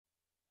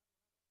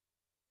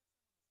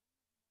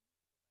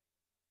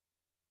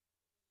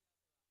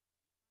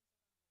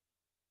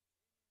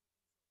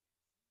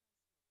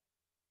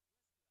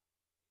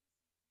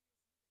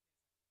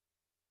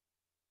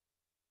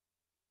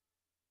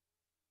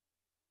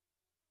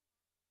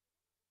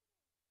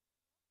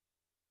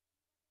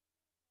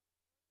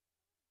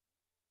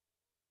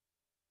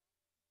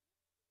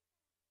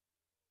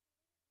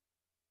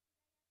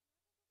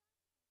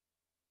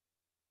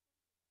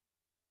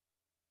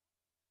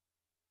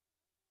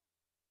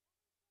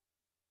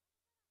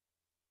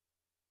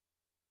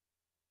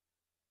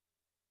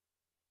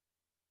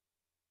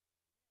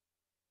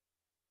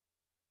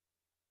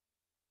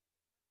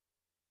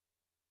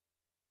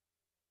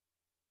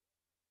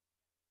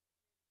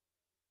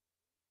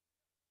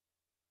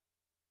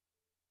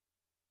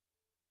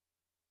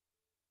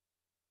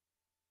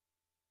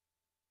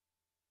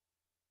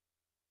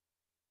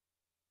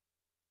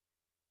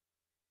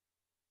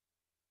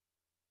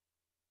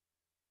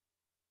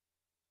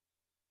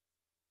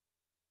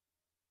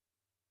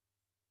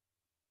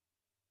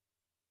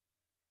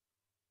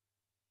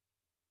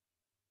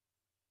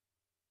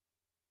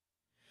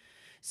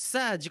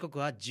さあ時刻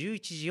は11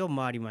時を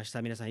回りまし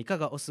た。皆さんいか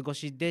がお過ご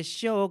しで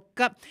しょう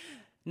か。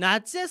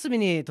夏休み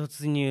に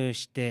突入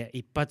して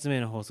一発目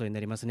の放送にな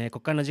りますね。こ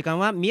こからの時間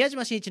は宮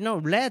島真一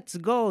の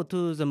Let's Go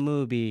to the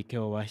Movie。 今日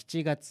は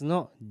7月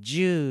の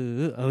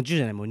10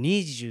じゃないもう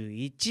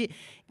21。いや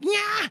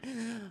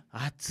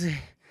ー暑い。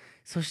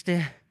そし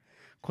て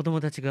子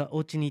供たちがお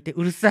家にいて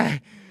うるさ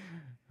い。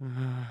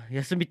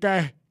休みた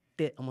いっ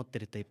て思って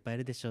る人いっぱいい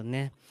るでしょう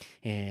ね。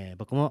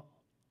僕も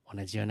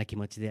同じような気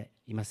持ちで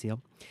いますよ。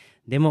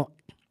でも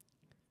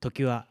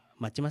時は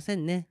待ちませ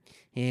んね。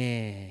日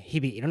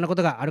々いろんなこ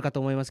とがあるかと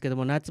思いますけど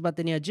も、夏バ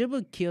テには十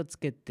分気をつ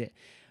けて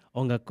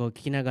音楽を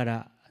聴きなが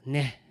ら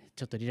ね、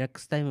ちょっとリラック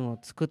スタイムを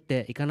作っ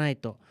ていかない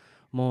と、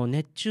もう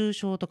熱中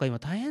症とか今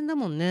大変だ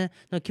もんね。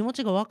なんか気持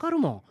ちがわかる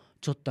もん。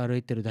ちょっと歩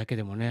いてるだけ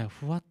でもね、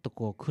ふわっと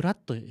こうクラッ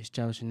とし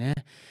ちゃうしね。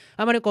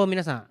あまりこう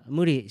皆さん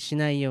無理し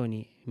ないよう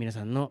に、皆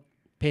さんの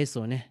ペース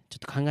をねちょっ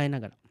と考えな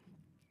がら、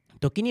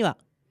時には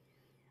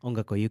音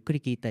楽をゆっく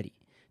り聴いたり、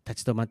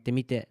立ち止まって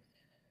みて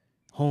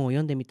本を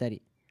読んでみた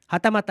り、は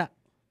たまた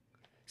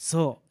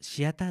そう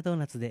シアタードー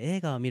ナツで映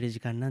画を見る時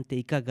間なんて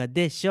いかが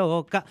でしょ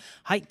うか。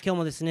はい、今日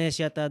もですね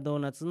シアタードー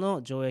ナツ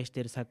の上映し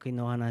ている作品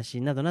のお話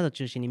などなど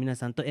中心に皆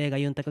さんと映画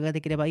ユンタクがで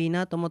きればいい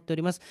なと思ってお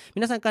ります。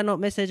皆さんからの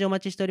メッセージをお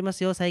待ちしておりま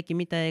すよ。最近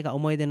見た映画、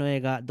思い出の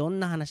映画、ど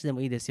んな話で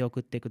もいいですよ、送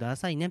ってくだ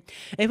さいね。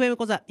 FM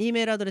コザ E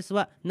メールアドレス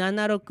は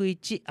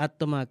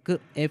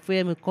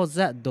 761@fm コ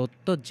ザ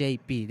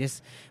 .jp で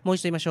す。もう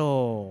一度言いまし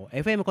ょう。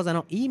 FM コザ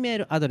の E メー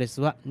ルアドレス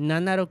は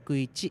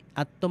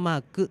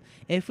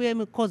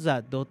 761@fm コ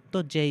ザ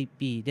 .jp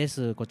で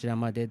す。こちら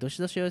までどし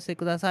どしお寄せ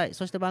ください。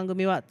そして番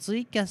組はツ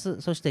イキャ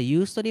ス、そして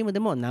ユーストリームで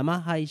も生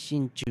配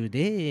信中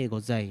でご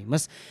ざいま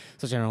す。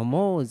そちらの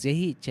もぜ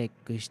ひチェッ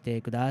クし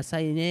てくださ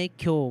いね。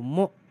今日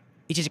も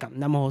1時間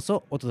生放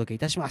送お届けい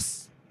たしま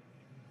す。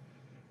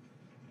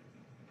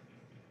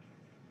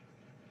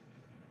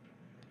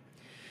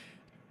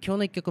今日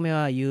の1曲目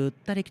はゆっ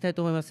たりいきたい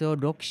と思いますよ。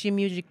ロキシ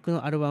ミュージック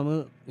のアルバ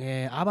ム、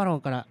アバロ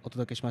ンからお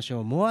届けしまし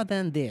ょう。 More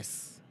Than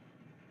This。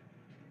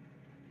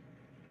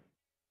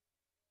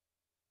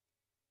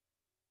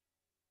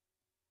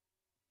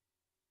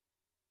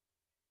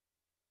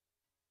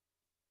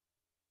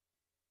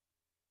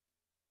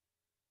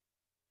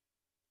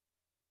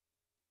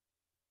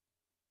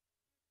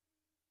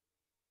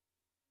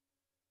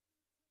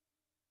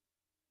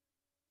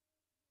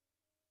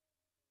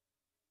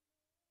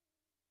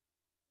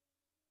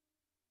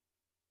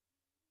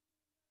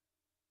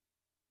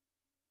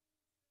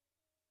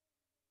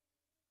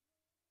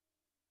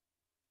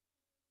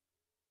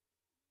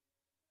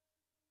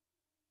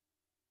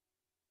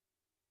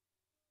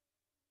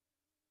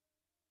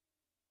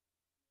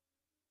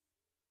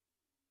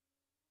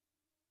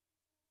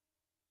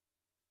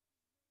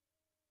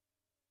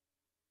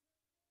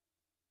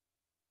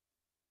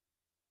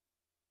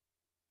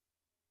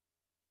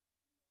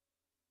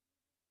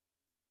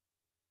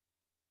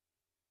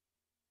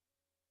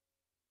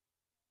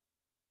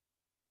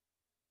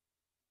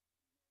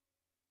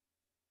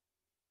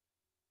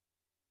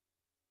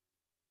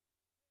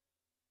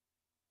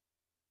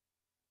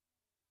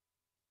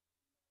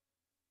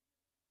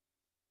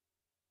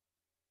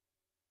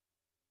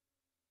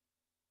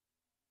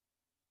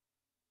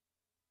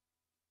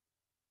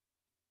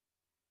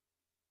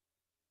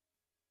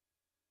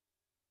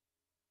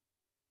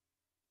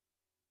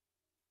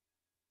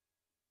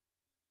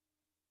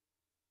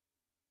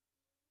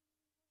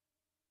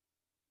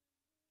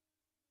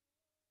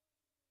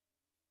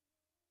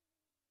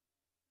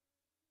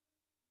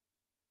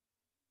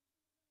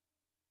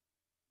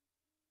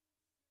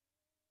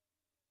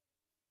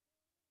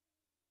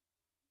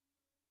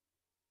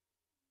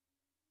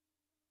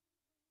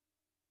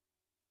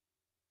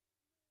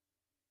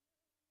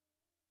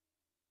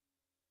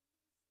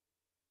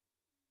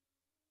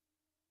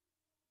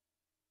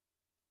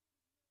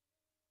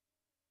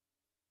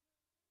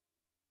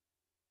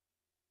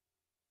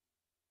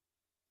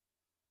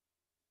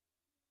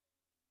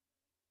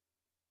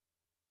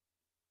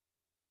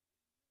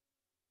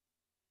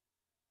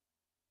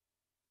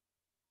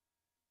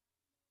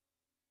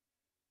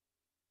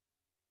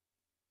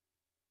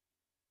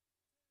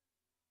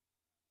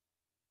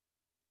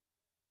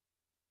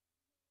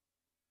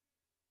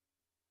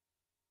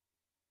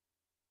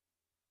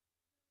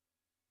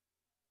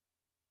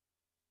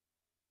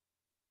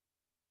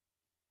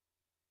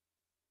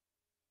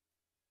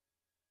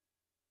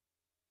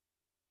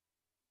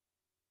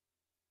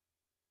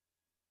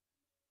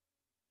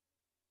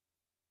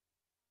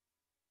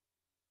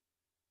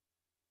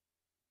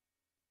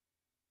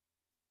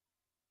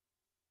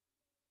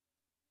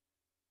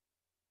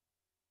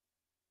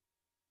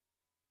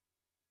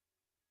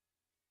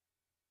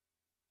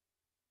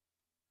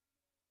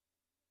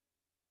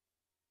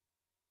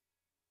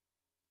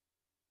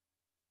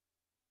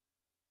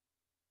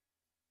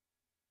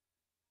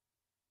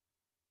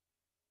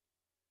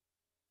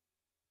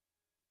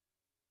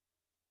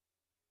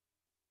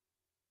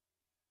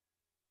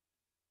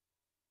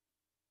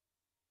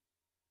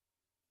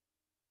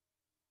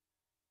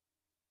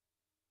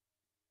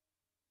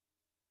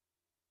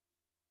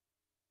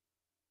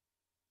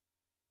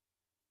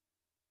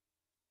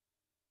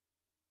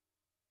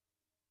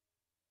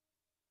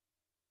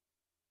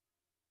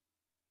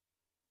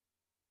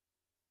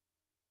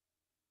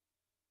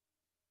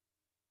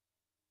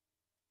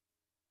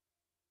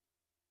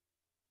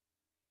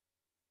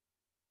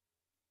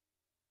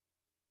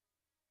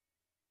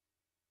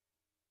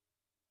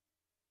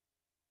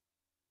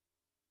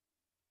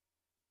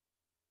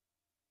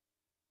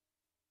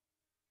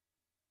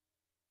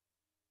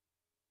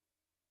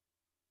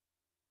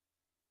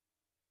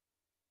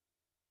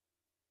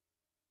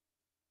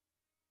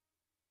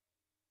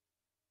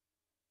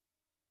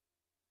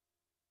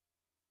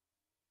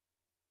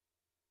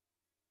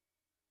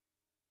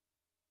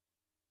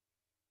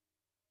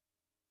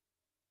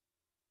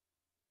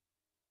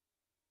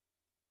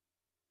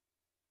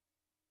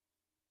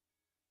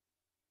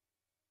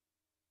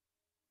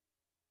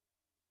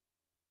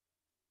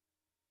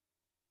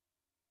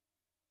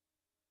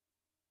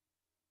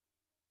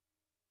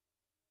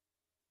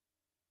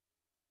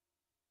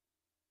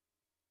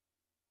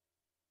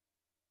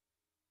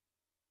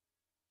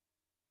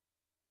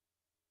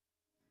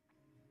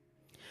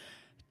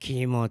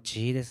気持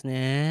ちいいです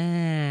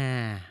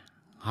ね。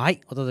は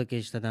い、お届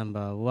けしたナン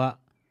バーは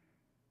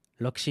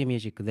ロクシーミュ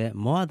ージックで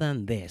More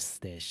Than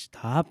This でし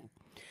た。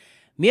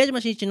宮島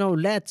真一の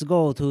Let's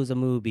Go to the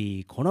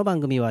Movie。 この番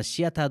組は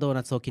シアタードー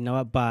ナツ沖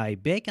縄 by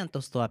ベイキャン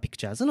トストアピク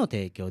チャーズの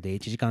提供で1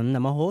時間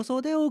生放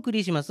送でお送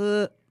りしま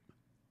す。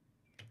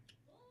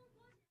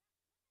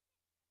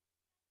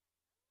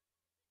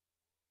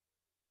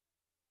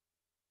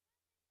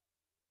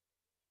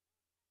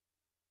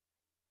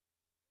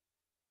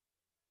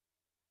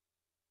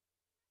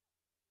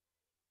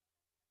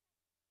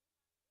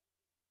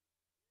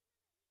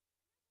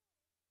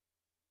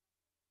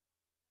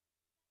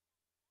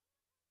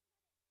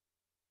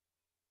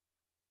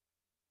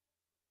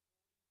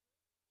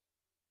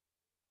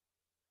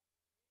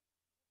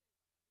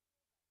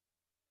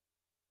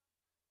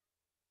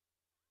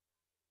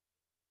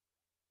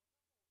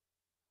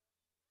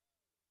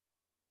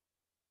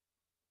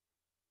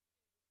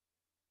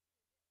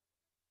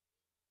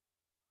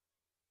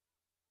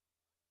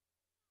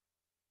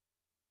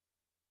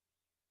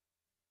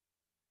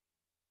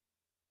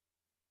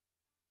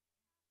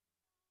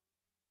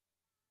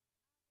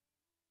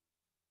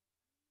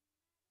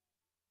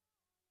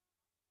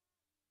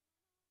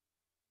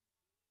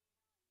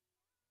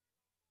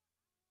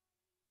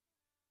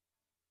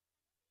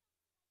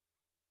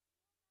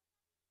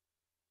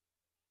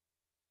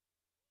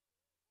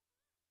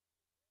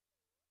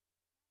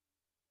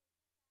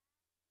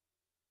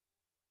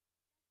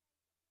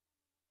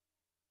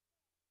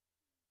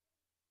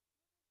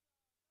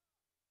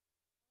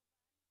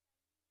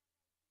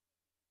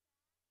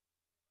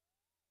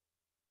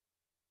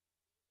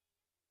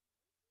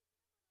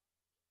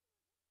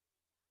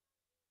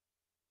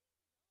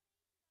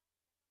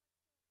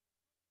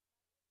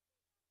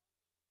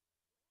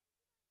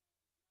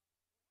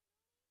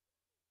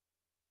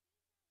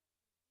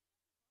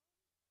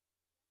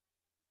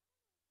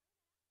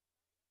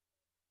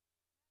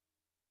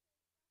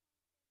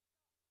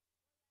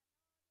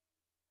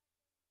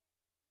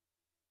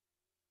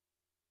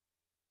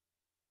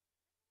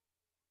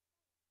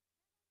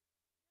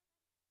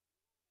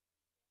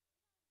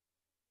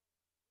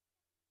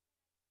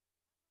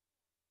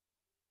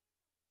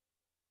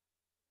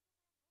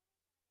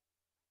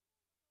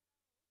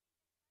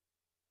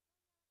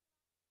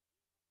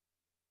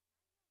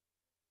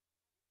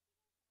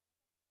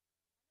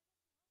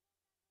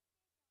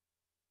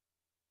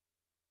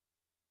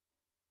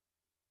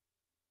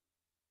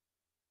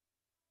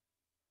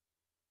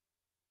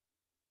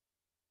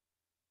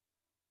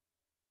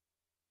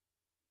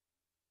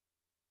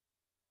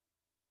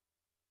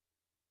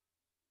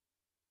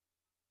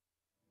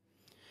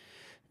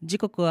時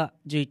刻は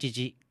11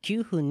時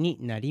9分に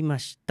なりま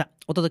した。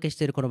お届けし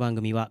ているこの番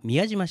組は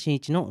宮島真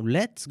一の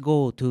Let's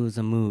Go to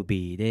the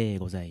Movie で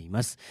ござい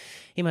ます。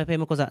今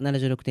FM 小座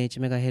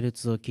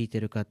 76.1MHz を聞いて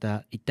いる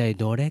方、一体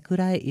どれく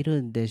らいい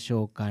るんでし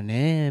ょうか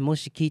ね。も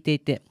し聞いてい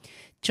て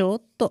ちょ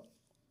っと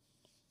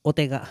お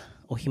手が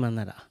お暇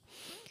なら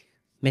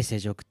メッセー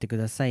ジを送ってく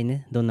ださい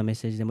ね。どんなメッ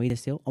セージでもいいで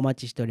すよ。お待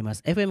ちしておりま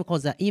す。FM 講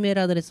座 E メー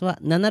ルアドレスは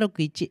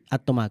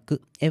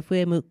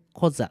 761@fm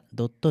講座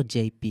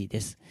 .jp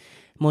です。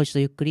もう一度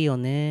ゆっくりよ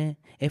ね。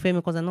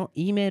FM 講座の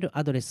E メール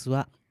アドレス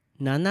は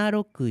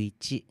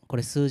761、こ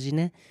れ数字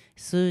ね、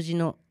数字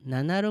の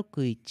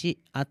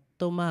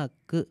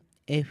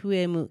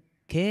 761@fm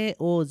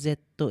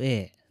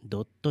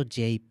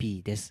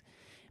koza.jp です。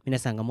皆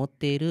さんが持っ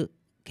ている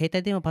携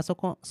帯電話、パソ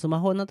コン、スマ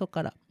ホなど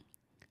から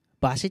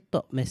バシッ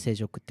とメッセー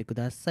ジを送ってく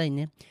ださい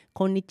ね。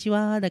こんにち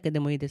はだけ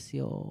でもいいです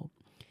よ。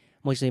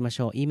もう一度言いま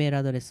しょう。E メール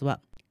アドレスは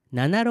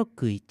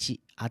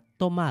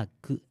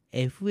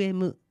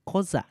761@fm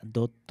コザ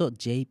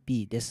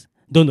 .jp です。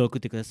どんどん送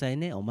ってください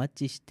ね。お待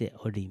ちして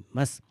おり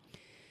ます。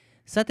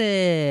さ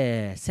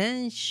て、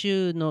先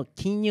週の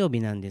金曜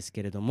日なんです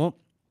けれども、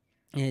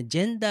ジ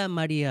ェンダー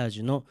マリアージ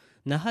ュの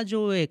那覇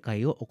上映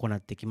会を行っ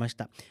てきまし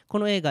た。こ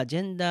の映画ジ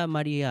ェンダー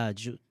マリアー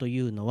ジュとい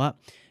うのは、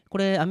こ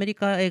れアメリ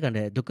カ映画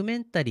でドキュメ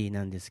ンタリー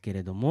なんですけ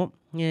れども、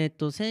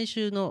先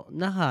週の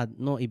那覇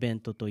のイベン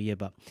トといえ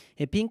ば、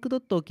ピンクド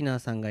ット沖縄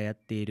さんがやっ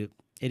ている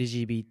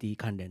LGBT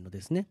関連ので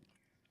すね、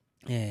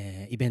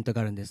イベント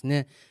があるんです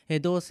ね。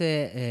同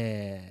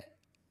性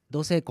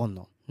婚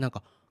のなん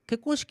か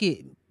結婚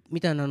式み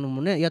たいなの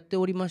もねやって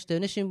おりましたよ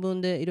ね。新聞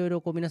でいろいろ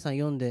こう皆さん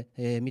読んで、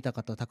見た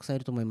方たくさんい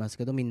ると思います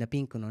けど、みんな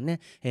ピンクのね、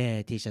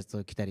T シャツ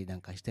を着たりな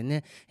んかして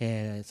ね、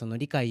その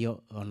理解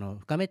を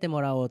深めても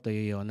らおうと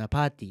いうような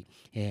パーティ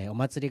ー、お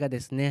祭りが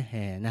です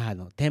ね、那覇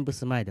の天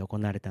仏前で行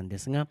われたんで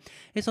すが、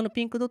その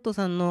ピンクドット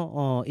さん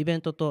のイベ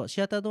ントとシ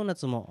アタードーナ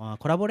ツも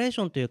コラボレーシ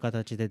ョンという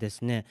形でで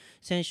すね、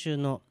先週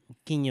の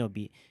金曜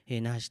日、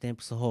那覇市テン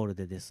プスホール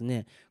でです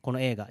ね、こ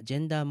の映画ジェ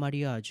ンダーマ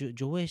リアージュ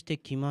上映して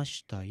きま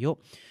したよ。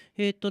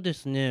で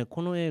すね、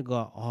この映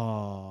画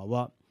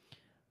は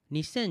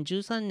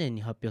2013年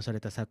に発表され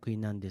た作品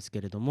なんです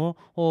けれども、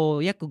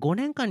約5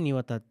年間に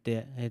わたっ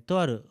て、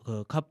とある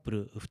カップ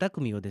ル2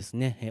組をです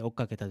ね、追っ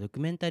かけたドキ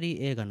ュメンタリ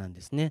ー映画なん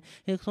ですね。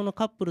その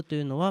カップルと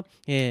いうのは、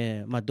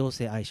同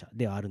性愛者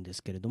ではあるんで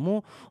すけれど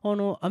も、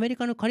アメリ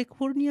カのカリフ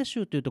ォルニア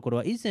州というところ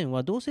は以前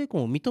は同性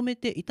婚を認め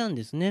ていたん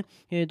ですね。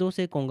同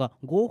性婚が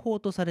合法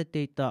とされ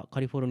ていたカ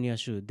リフォルニア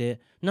州で、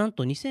なん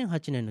と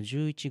2008年の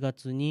11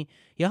月に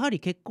やはり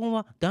結婚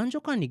は男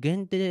女間に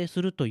限定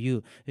するとい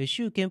う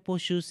州憲法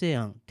修正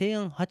案提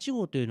案8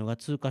号というのが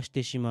通過し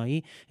てしま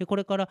い、こ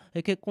れから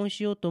結婚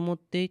しようと思っ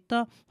てい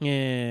た、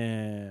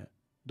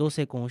同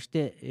性婚をし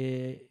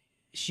て、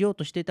しよう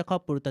としていたカッ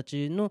プルた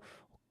ちの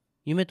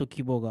夢と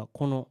希望が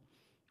この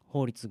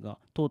法律が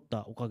通っ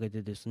たおかげ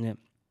でですね、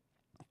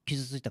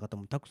傷ついた方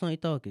もたくさんい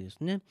たわけです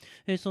ね。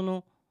そ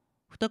の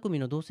2組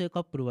の同性カ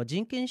ップルは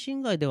人権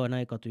侵害では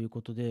ないかという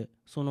ことで、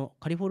その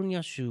カリフォルニ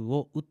ア州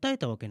を訴え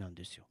たわけなん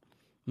ですよ。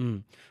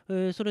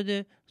それ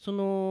でそ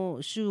の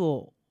州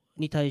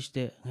に対し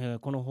て、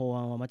この法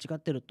案は間違っ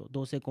てると、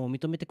同性婚を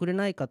認めてくれ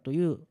ないかと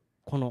いう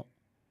この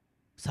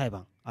裁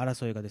判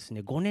争いがです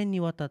ね5年に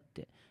わたっ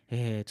て、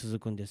続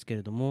くんですけ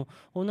れども、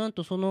なん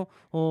とその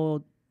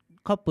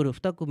カップル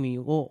2組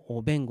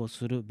を弁護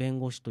する弁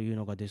護士という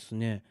のがです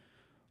ね、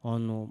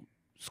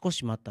少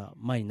しまた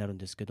前になるん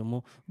ですけど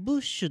も、ブ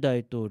ッシュ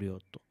大統領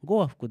と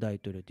ゴア副大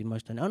統領と言いま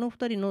したね。あの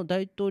2人の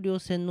大統領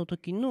選の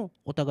時の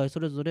お互いそ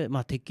れぞれ、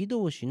敵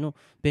同士の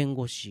弁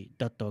護士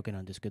だったわけ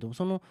なんですけども、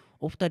その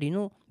お二人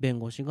の弁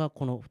護士が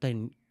この2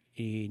人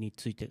に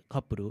ついて、カ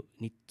ップル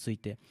につい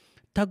て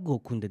タッグを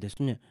組んでで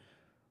すね、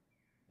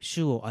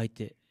州を相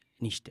手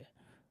にして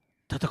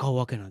戦う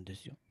わけなんで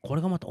すよ。こ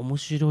れがまた面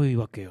白い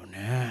わけよ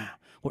ね。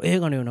これ映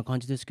画のような感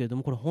じですけれど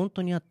も、これ本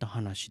当にあった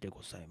話で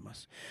ございま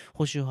す。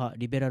保守派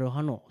リベラル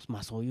派の、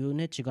そういう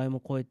ね違い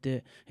も超え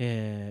て、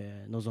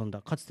臨ん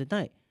だかつて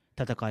ない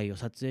戦いを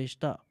撮影し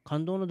た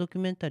感動のドキ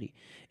ュメンタリー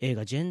映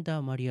画ジェンダ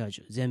ーマリアージ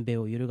ュ、全米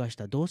を揺るがし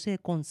た同性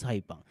婚裁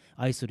判、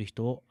愛する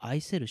人を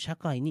愛せる社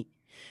会に、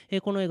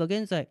この映画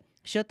現在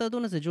シアタード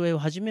ーナツで上映を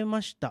始め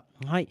ました。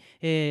はい、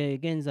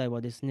現在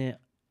はですね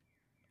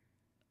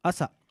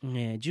朝、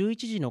11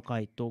時の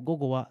回と午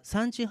後は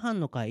3時半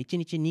の回、1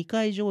日2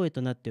回上映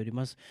となっており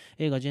ます。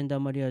映画ジェンダー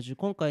マリアージュ、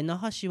今回那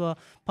覇市は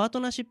パート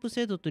ナーシップ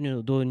制度というの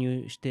を導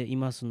入してい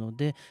ますの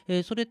で、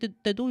それって一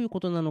体どういうこ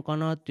となのか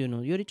なっていうの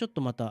をよりちょっと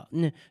また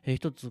ね、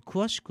一つ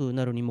詳しく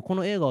なるにもこ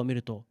の映画を見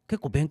ると結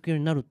構勉強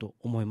になると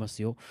思いま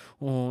すよ。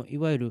い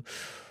わゆる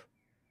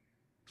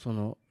そ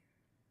の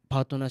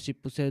パートナーシッ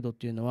プ制度っ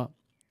ていうのは、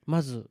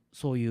まず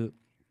そういう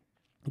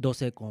同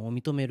性婚を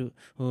認める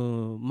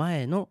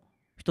前の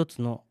一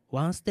つの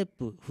ワンステッ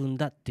プ踏ん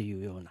だってい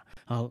うような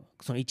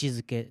その位置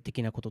づけ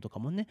的なこととか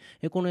もね、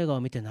この映画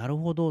を見てなる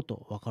ほど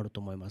と分かると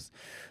思います。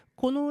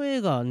この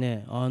映画は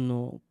ね、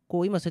こ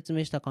う今説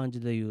明した感じ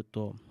で言う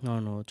とち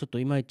ょっと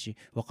いまいち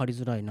分かり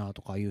づらいな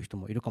とかいう人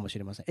もいるかもし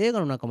れません。映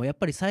画の中もやっ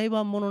ぱり裁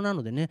判ものな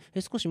のでね、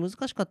少し難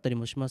しかったり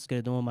もしますけ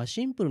れども、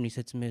シンプルに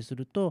説明す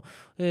ると、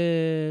そ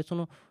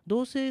の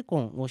同性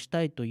婚をし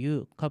たいとい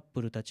うカッ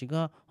プルたち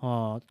が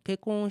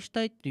結婚をし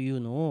たいっていう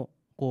のを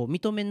こう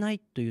認めない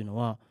というの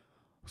は、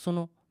そ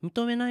の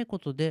認めないこ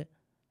とで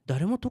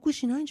誰も得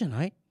しないんじゃ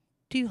ないっ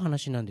ていう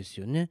話なんです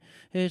よね。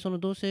その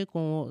同性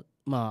婚を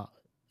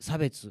差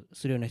別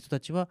するような人た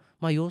ちは、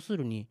要す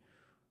るに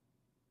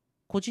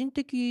個人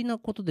的な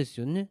ことです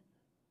よね。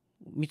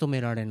認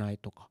められない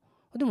とか。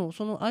でも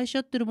その愛し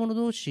合ってる者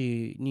同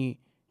士に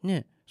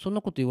ね、そん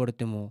なこと言われ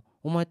ても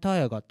お前ター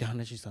ヤがって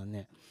話さ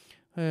ね。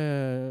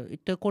一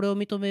体これを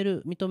認め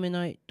る認め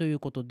ないという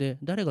ことで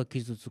誰が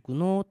傷つく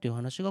のっていう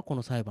話がこ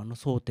の裁判の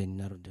争点に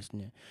なるんです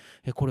ね。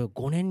これを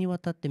5年にわ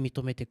たって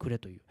認めてくれ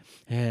という、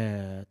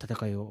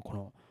戦いをこ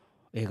の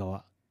映画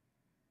は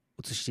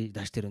映し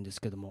出してるんで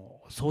すけど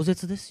も、壮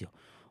絶ですよ。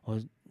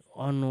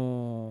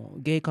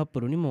ゲイカップ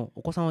ルにも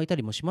お子さんはいた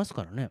りもします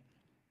からね。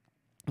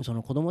そ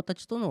の子供た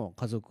ちとの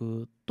家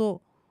族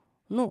と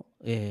の、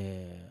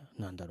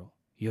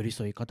寄り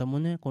添い方も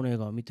ね、この映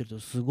画を見てると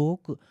すご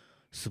く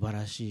素晴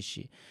らしい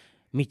し、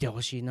見て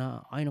ほしい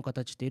な、愛の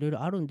形っていろい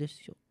ろあるんで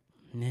すよ。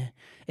ね、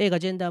映画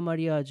ジェンダーマ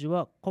リアージュ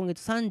は今月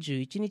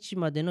31日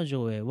までの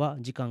上映は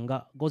時間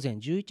が午前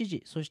11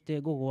時、そして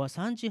午後は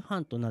3時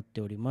半となっ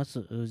ておりま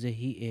す。ぜ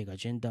ひ映画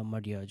ジェンダーマ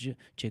リアージュ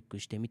チェック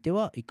してみて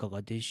はいか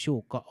がでしょ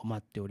うか。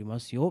待っておりま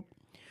すよ。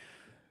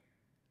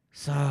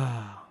さ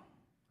あ、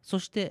そ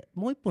して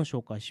もう一本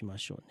紹介しま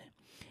しょうね。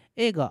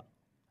映画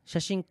写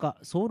真家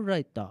ソウルラ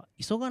イタ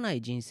ー急がな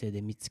い人生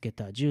で見つけ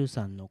た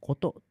13のこ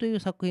とという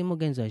作品も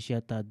現在シ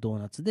アタードー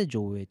ナツで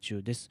上映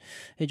中です。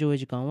上映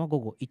時間は午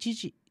後1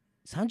時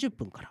30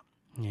分から、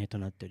と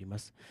なっておりま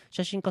す。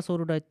写真家ソウ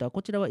ルライター、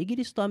こちらはイギ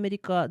リスとアメリ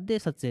カで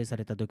撮影さ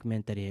れたドキュメ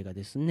ンタリー映画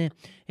ですね。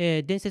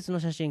伝説の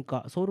写真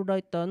家ソウルラ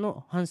イター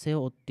の半生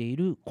を追ってい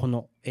るこ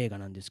の映画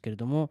なんですけれ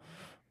ども、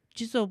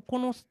実はこ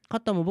の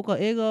方も僕は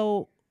映画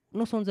を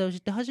の存在を知っ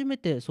て初め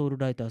てソウル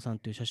ライターさん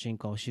という写真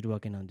家を知るわ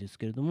けなんです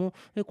けれども、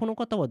この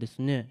方はで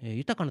すね、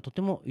と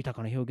ても豊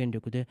かな表現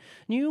力で、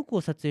ニューヨーク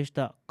を撮影し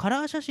たカ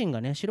ラー写真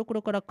がね、白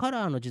黒からカ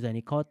ラーの時代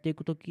に変わってい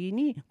く時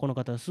に、この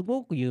方はす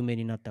ごく有名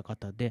になった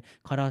方で、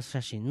カラー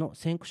写真の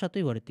先駆者と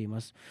言われてい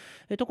ます。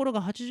ところ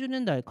が80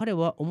年代、彼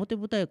は表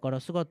舞台から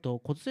姿を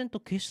忽然と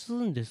消す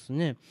んです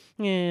ね。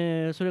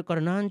それか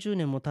ら何十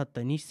年も経っ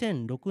た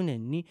2006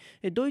年に、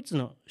ドイツ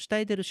のシュタ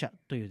イデル社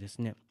というです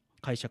ね、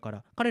会社か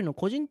ら彼の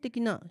個人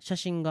的な写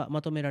真が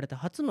まとめられた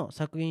初の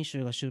作品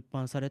集が出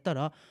版された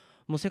ら、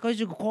もう世界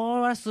中がこ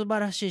れは素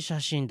晴らしい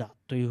写真だ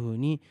というふう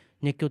に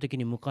熱狂的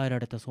に迎えら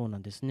れたそうな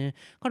んですね。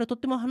彼とっ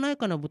ても華や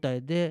かな舞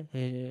台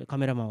で、カ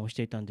メラマンをし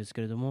ていたんですけ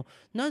れども、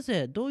な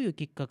ぜどういう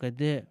きっかけ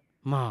で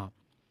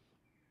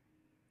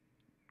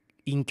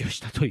隠居し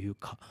たという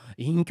か、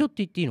隠居って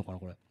言っていいのかな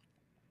これ。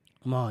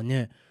まあ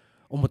ね、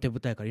表舞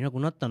台からいなく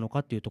なったのか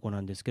っていうところ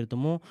なんですけれど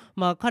も、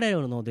彼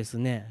のです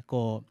ね、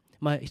独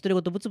り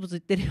言ブツブツ言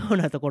ってるよう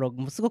なところ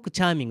もすごく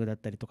チャーミングだっ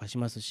たりとかし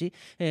ますし、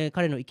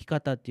彼の生き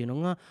方っていうの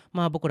が、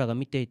僕らが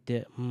見てい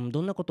て、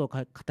どんなことを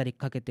語り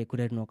かけてく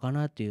れるのか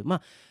なっていう、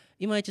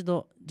今一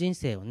度人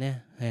生を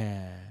ね、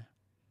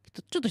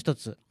ちょっと一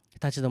つ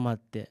立ち止まっ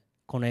て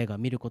この映画を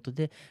見ること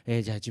で、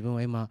じゃあ自分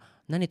は今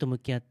何と向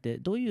き合って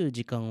どういう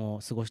時間を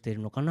過ごしている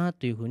のかな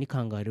というふうに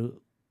考え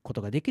るこ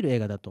とができる映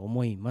画だと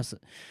思います。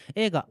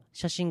映画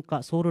写真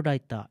家ソウルライ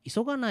ター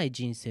急がない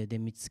人生で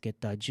見つけ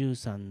た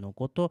13の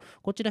こと、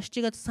こちら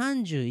7月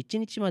31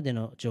日まで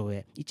の上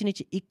映、1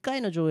日1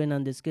回の上映な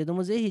んですけれど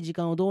も、ぜひ時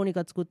間をどうに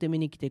か作って見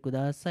に来てく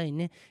ださい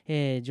ね。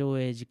上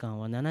映時間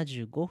は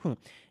75分、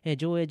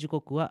上映時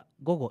刻は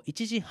午後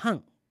1時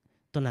半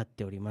となっ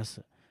ておりま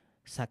す。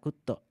サクッ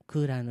と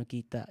クーラーの効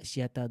いた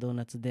シアタードー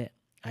ナツで、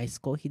アイス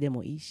コーヒーで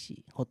もいい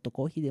しホット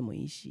コーヒーでも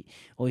いいし、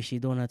美味しい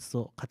ドーナツ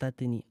を片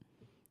手に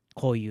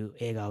こういう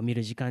映画を見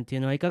る時間ってい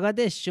うのはいかが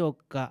でしょう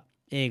か。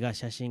映画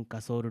写真家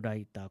ソウルラ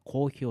イター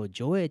好評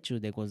上映中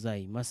でござ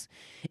います。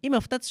今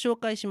2つ紹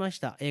介しまし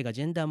た映画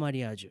ジェンダーマ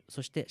リアージュ、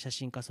そして写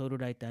真家ソウル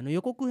ライターの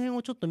予告編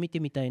をちょっと見て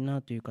みたい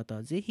なという方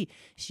はぜひ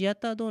シア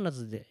タードーナ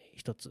ツで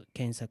一つ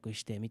検索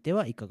してみて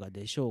はいかが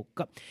でしょう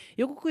か。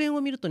予告編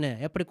を見るとね、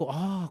やっぱりこ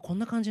ん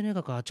な感じの映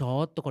画か、ち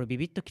ょっとこれビ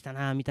ビッときた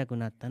な、見たく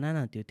なったな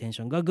なんていうテン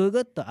ションがぐ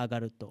ぐっと上が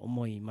ると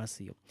思いま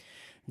すよ。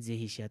ぜ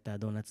ひシアター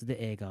ドーナツ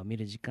で映画を見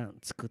る時間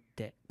作っ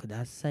てく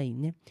ださい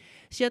ね。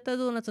シアター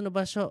ドーナツの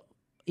場所、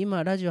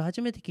今ラジオ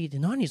初めて聞いて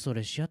何そ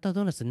れシアター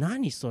ドーナツ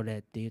何それ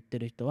って言って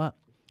る人は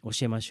教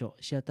えましょ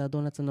う。シアタード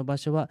ーナツの場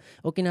所は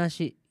沖縄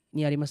市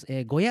にあります、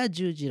小屋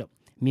十字路、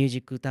ミュージ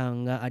ックタウ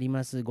ンがあり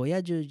ます小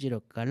屋十字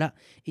路から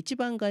一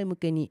番街向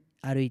けに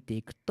歩いて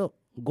いくと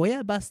小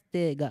屋バス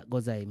停が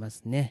ございま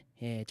すね。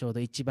ちょうど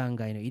一番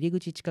街の入り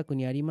口近く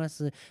にありま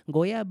す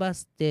小屋バ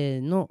ス停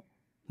の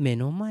目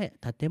の前、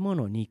建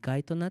物2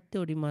階となって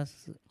おりま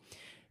す。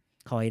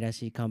可愛ら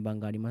しい看板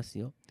があります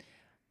よ。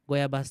小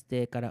屋バス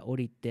停から降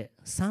りて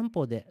散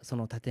歩でそ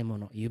の建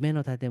物、夢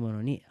の建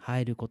物に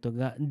入ること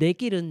がで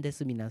きるんで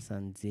す。皆さ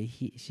んぜ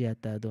ひシア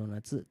タードー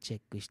ナツチェ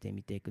ックして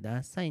みてく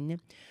ださいね。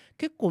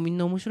結構みん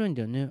な面白いん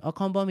だよね。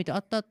看板見てあ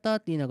ったあったっ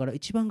て言いながら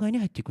一番街に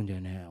入っていくんだ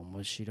よね。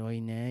面白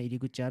いね。入り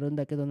口あるん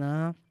だけど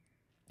な。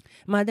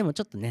でも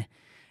ちょっとね、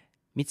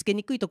見つけ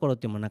にくいところっ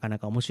ていうのもなかな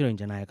か面白いん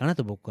じゃないかな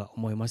と僕は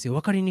思いますよ。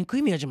分かりにく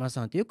い宮島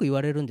さんってよく言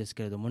われるんです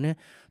けれどもね、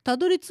た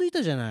どり着い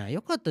たじゃない、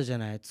よかったじゃ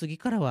ない、次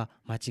からは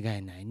間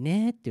違いない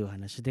ねっていう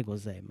話でご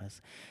ざいま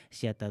す。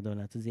シアタードー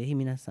ナツぜひ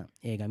皆さん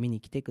映画見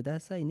に来てくだ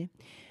さいね。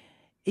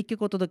一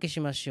曲お届けし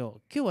ましょ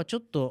う。今日はちょ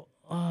っと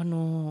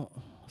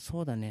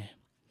そうだね、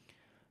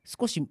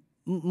少し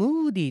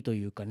ムーディーと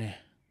いうか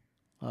ね、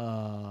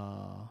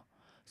涼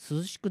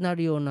しくな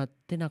るようなっ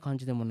てな感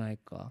じでもない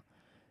か、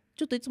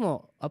ちょっといつ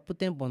もアップ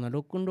テンポな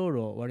ロックンロー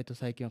ルを割と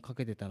最近はか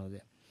けてたので、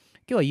今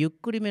日はゆっ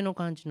くりめの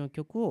感じの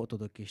曲をお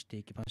届けして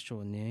いきまし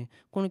ょうね。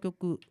この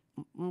曲、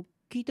聴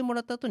いても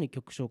らった後に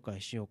曲紹介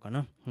しようか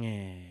な。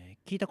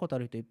聞いたことあ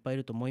る人いっぱいい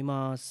ると思い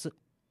ます。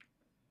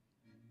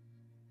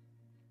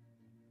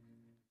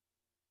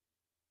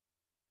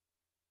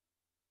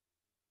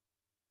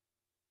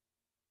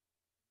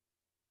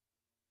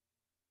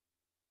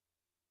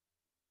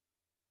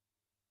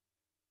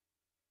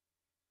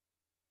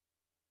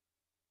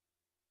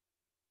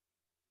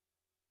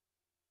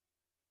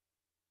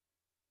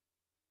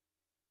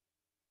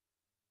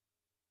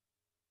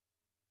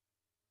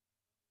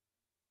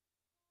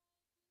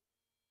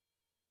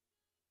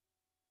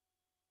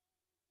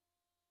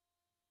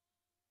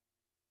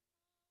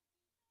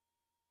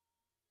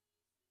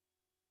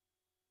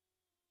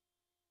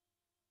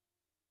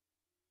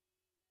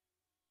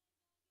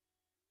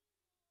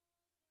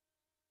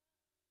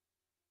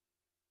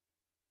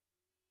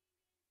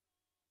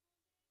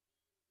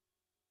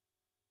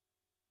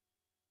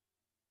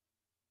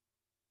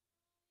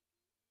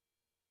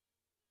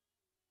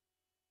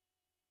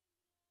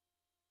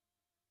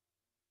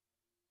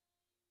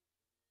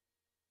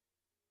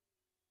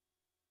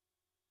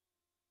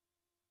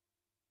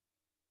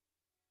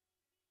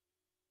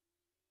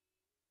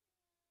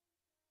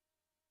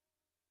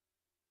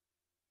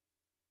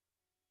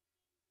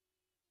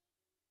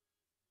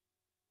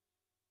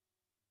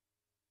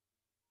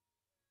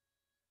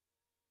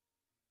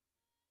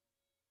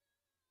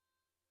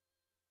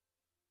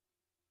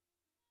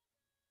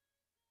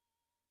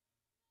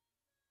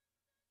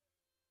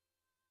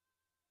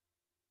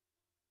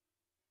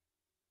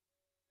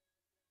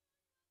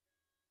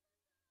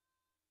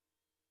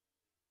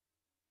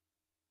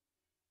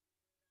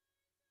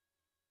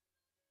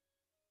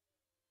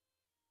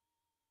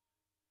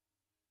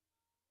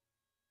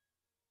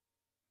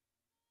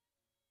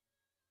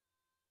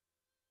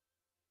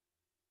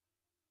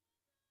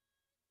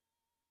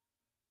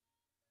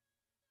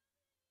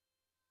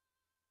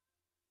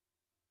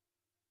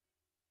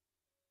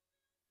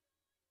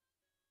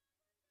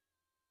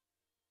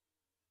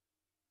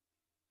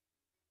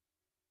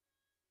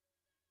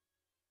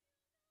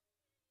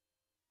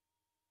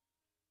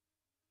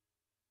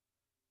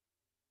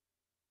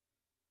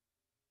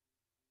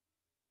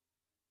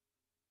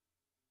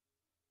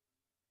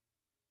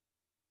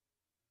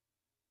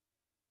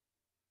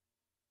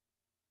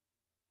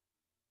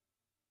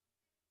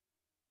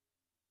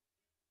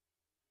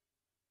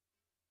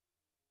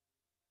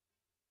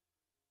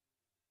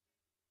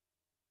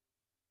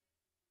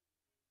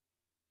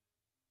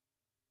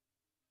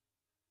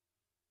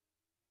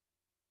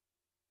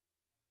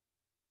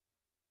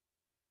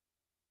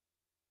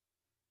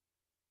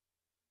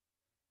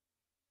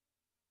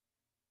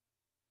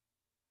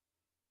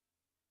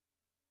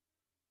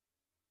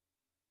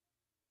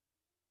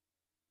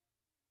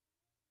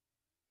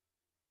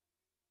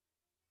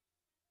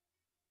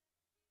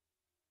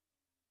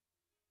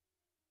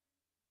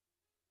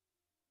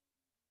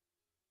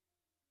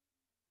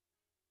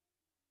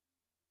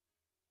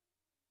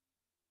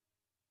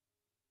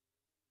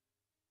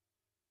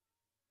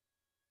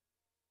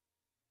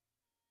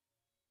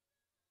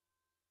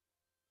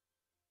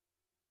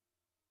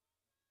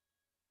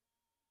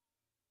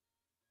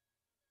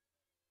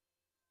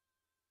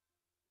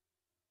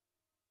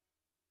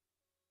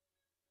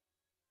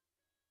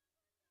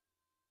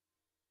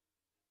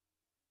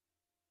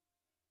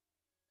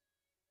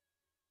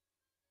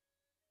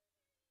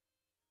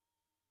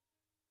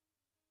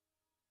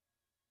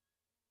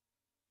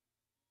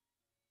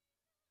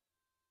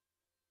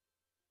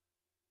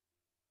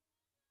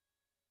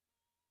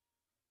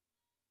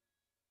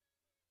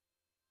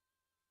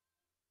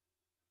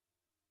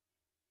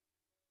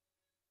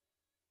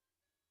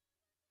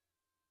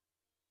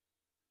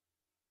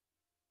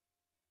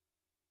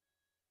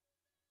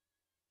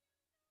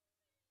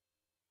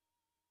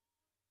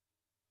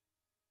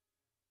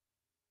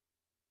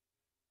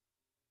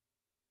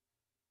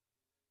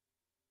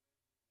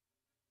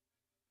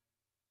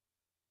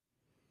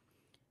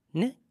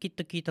ね、きっ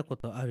と聞いたこ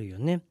とあるよ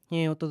ね。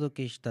お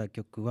届けした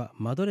曲は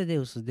マドレデ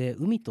ウスで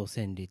海と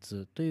旋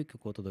律という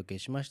曲をお届け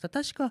しました。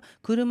確か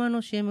車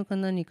の CM か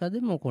何か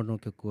でもこの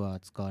曲は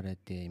使われ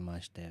てい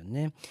ましたよ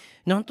ね。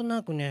なんと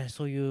なくね、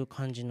そういう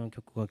感じの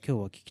曲が今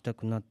日は聴きた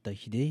くなった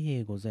日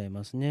でござい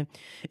ますね。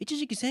一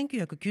時期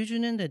1990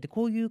年代って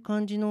こういう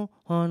感じの、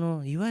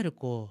いわゆる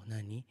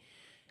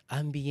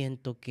アンビエン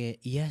ト系、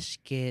癒し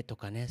系と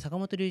かね、坂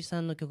本龍一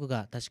さんの曲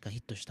が確かヒ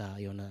ットした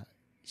ような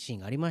シーン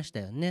がありました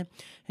よね。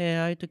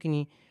ああいう時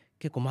に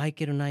結構マイ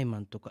ケル・ナイマ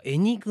ンとかエ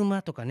ニグ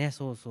マとかね、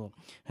そうそ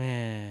う、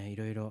い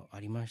ろいろあ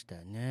りました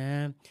よ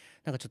ね。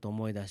なんかちょっと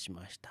思い出し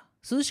ました。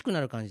涼しく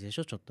なる感じでし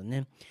ょ、ちょっと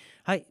ね。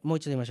はい、もう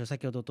一度言いましょう。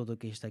先ほどお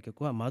届けした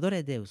曲はマド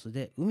レデウス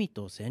で海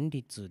と旋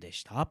律で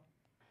した。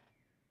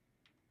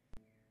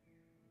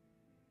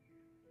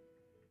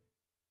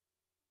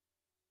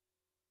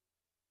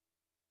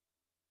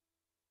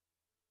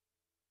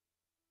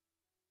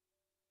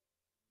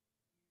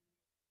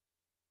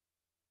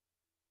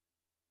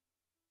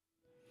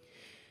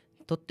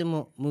とって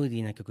もムーディ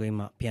ーな曲が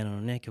今ピアノ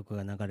のね曲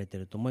が流れて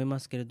ると思いま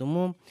すけれど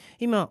も、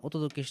今お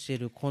届けしてい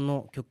るこ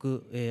の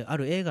曲、あ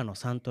る映画の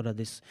サントラ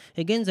です。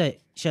現在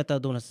シアター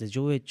ドーナツで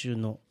上映中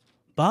の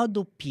バー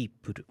ドピー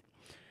プル、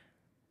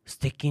素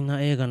敵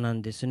な映画な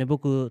んですね。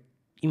僕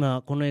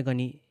今この映画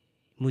に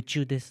夢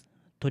中です。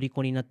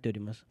虜になっており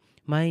ます。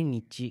毎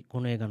日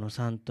この映画の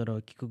サントラ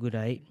を聴くぐ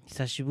らい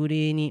久しぶ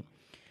りに、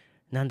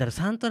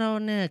サントラを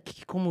ね、聞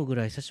き込むぐ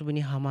らい久しぶり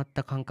にハマっ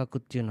た感覚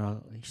っていうの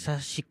は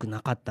久しくな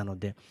かったの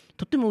で、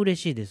とっても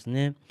嬉しいです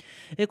ね。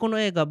この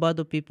映画、バー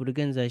ドピープル、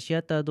現在シ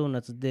アタードー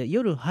ナツで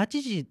夜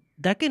8時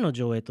だけの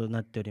上映と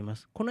なっておりま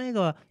す。この映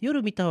画は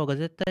夜見た方が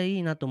絶対い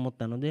いなと思っ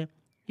たので、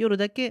夜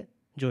だけ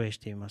上映し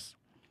ています。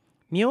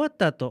見終わっ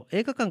た後、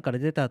映画館から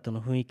出た後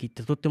の雰囲気っ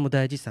てとっても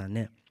大事さ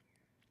ね。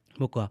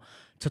僕は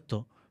ちょっ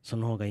とそ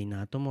の方がいい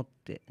なと思っ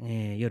て、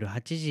夜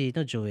8時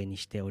の上映に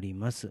しており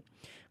ます。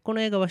こ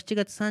の映画は7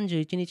月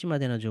31日ま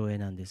での上映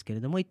なんですけ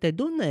れども、一体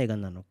どんな映画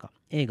なのか。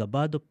映画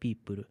バードピー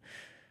プル、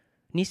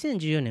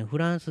2014年フ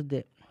ランス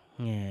で、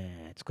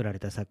作られ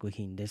た作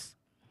品です。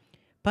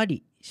パ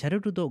リシャル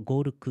ル・ド・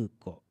ゴール空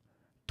港、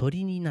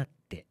鳥になっ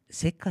て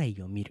世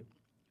界を見る、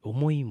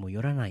思いも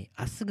よらない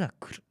明日が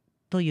来る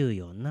という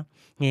ような、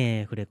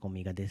触れ込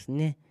みがです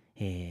ね、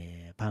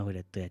パンフ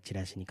レットやチ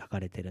ラシに書か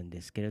れてるん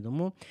ですけれど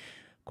も、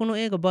この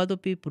映画バード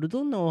ピープル、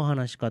どんなお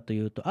話かと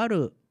いうと、あ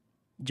る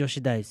女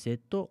子大生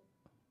と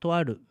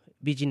ある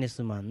ビジネ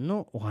スマン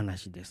のお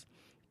話です。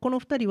この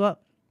2人は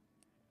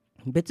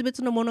別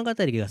々の物語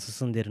が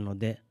進んでいるの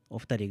で、お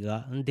二人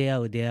が出会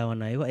う出会わ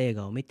ないは映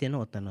画を見ての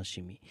お楽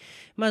しみ。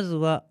まず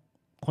は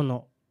こ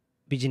の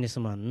ビジネス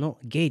マンの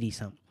ゲイリー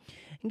さん。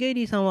ゲイ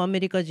リーさんはアメ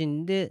リカ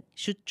人で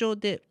出張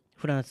で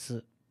フラン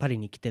スパリ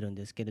に来てるん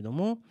ですけれど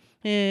も、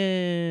と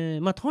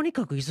に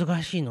かく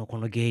忙しいの、こ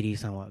のゲイリー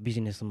さんは。ビ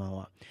ジネスマン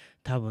は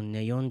多分ね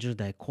40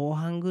代後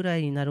半ぐら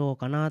いになろう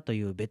かなとい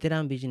うベテ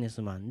ランビジネ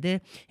スマン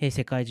で、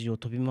世界中を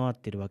飛び回っ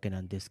てるわけな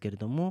んですけれ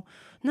ども、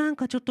なん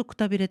かちょっとく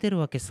たびれてる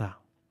わけさ。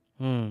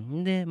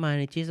で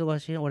毎日忙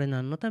しい、俺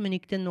何のために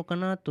生きてんのか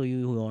なとい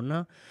うよう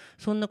な、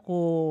そんな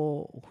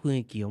雰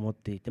囲気を持っ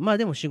ていて、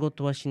でも仕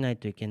事はしない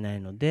といけない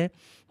ので、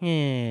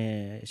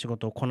仕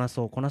事をこな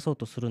そう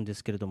とするんで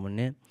すけれども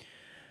ね。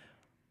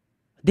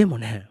でも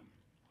ね、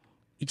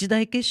一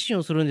大決心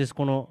をするんです、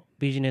この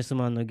ビジネス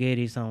マンのゲイ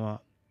リーさん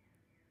は。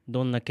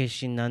どんな決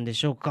心なんで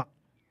しょうか。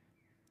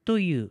と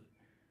いう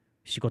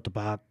仕事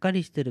ばっか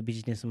りしてるビ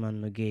ジネスマン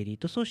のゲイリー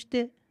と、そし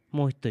て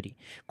もう一人、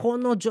こ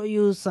の女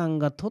優さん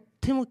がとっ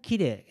ても綺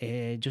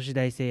麗、女子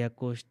大生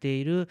役をして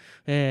いる、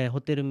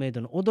ホテルメイド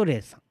のオドレ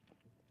ーさ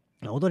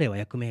ん。オドレーは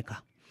役名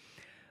か。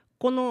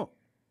この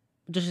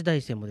女子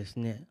大生もです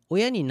ね、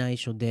親に内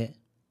緒で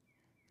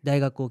大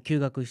学を休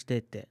学して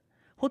いて、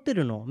ホテ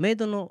ルのメイ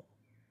ドの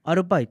ア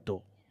ルバイト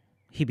を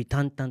日々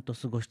淡々と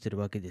過ごしてる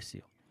わけです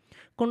よ。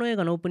この映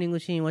画のオープニング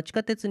シーンは地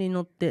下鉄に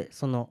乗って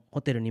その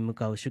ホテルに向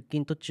かう出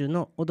勤途中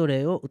のオド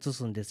レーを映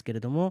すんですけれ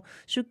ども、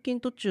出勤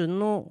途中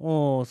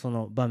のそ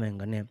の場面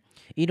がね、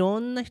いろ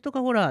んな人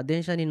がほら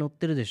電車に乗っ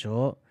てるでし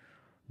ょ。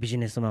ビジ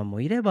ネスマン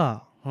もいれ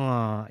ば、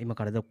今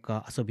からどっ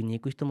か遊びに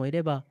行く人もい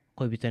れば、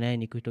恋人に会い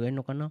に行く人がいる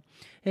のかな。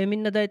み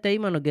んな大体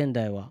今の現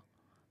代は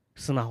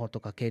スマホと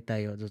か携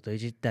帯をずっとい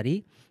じった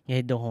り、ヘ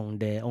ッドホン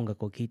で音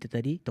楽を聴いてた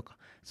りとか、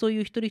そうい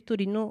う一人一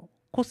人の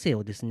個性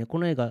をですね、こ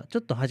の映画ちょ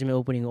っと初め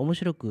オープニング面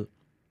白く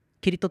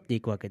切り取って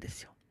いくわけで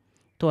すよ。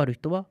とある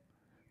人は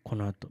こ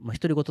の後、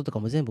独り言とか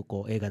も全部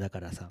映画だか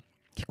らさ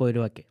聞こえ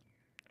るわけ。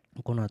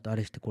この後あ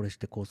れしてこれし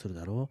てこうする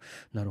だろ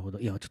う、なるほど、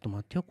いやちょっと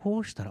待ってよ、こ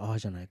うしたらああ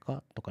じゃない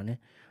かとかね。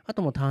あ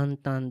ともう淡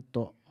々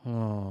と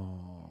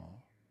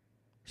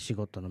仕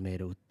事のメー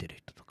ルを打ってる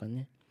人とか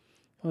ね。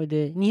それ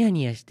でニヤ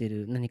ニヤして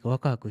る、何かワ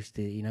クワクし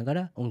ていなが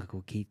ら音楽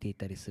を聴いてい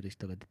たりする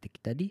人が出てき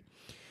たり、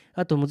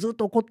あともうずっ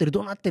と怒ってる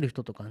怒鳴ってる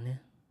人とか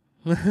ね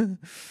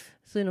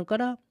そういうのか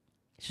ら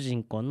主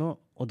人公の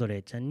オドレ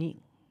ーちゃん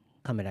に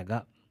カメラ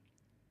が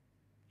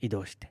移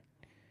動して、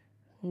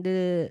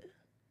で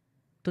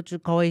途中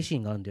可愛いシー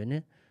ンがあるんだよ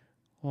ね。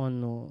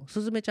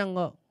スズメちゃん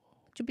が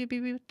チュピ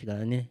ピピってか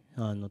らね、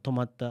止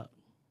まった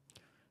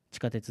地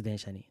下鉄電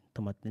車に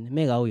止まってね、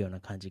目が合うような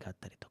感じがあっ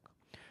たりとか。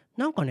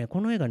なんかね、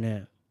この絵が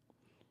ね、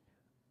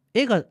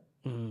絵が、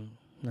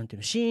なんていう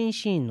の、シーン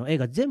シーンの絵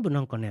が全部な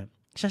んかね、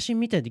写真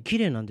みたいで綺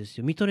麗なんです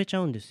よ。見とれちゃ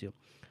うんですよ。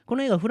こ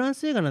の映画フラン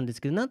ス映画なんで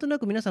すけど、なんとな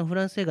く皆さんフ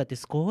ランス映画って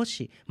少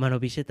し間延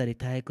びしてたり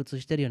退屈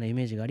してるようなイ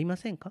メージがありま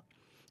せんか？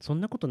そ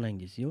んなことないん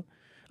ですよ。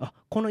あ、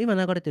この今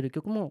流れてる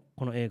曲も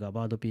この映画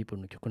バードピープ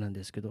ルの曲なん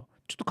ですけど、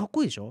ちょっとかっ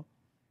こいいでしょ？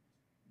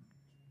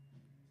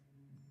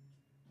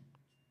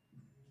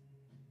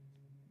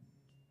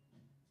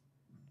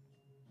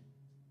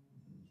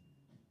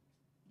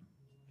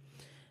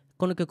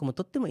この曲も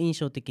とっても印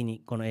象的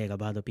にこの映画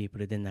バードピープ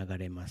ルで流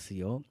れます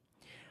よ。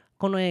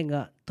この映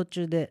画途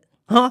中で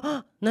ど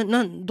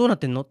うなっ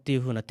てんのってい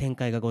う風な展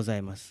開がござ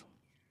います。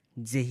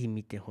ぜひ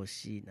見てほ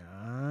しい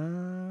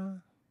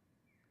な。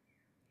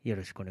よ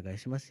ろしくお願い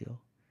しますよ。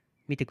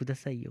見てくだ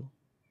さいよ。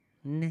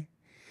ね。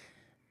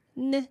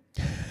ね。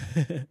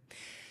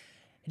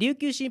琉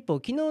球新報、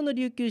昨日の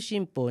琉球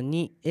新報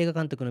に映画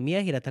監督の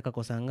宮平貴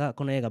子さんが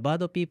この映画バー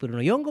ドピープル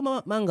の4コマ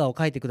漫画を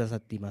描いてくださっ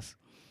ています。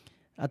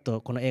あ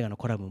とこの映画の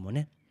コラムも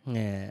ね、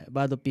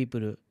バードピープ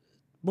ル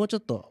もうちょ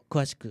っと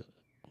詳しく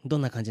ど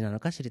んな感じなの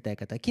か知りたい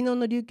方、昨日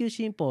の琉球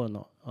新報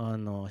の、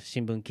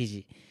新聞記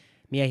事、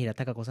宮平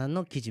貴子さん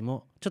の記事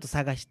もちょっと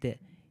探して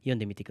読ん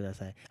でみてくだ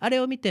さい。あれ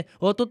を見て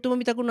とっても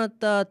見たくなっ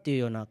たっていう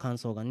ような感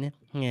想がね、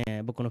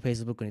僕の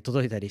Facebook に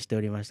届いたりして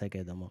おりましたけ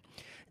れども、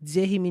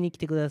ぜひ見に来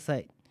てくださ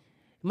い。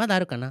まだあ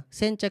るかな、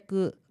先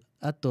着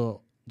あ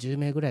と10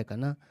名ぐらいか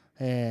な。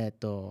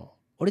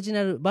オリジ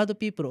ナルバード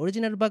ピープルオリ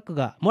ジナルバッグ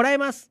がもらえ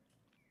ます。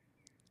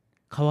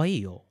かわい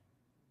いよ。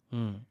う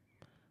ん。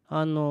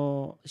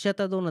シア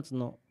タードーナツ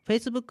の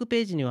Facebook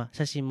ページには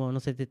写真も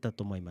載せてた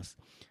と思います。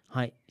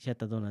はい。シア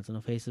タードーナツ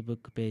の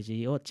Facebook ペー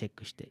ジをチェッ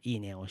クして、いい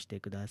ねを押して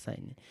くださ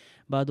いね。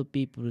バード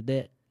ピープル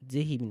で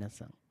ぜひ皆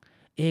さん、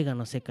映画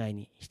の世界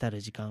に浸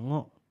る時間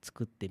を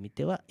作ってみ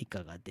てはい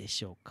かがで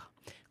しょうか。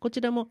こち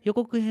らも予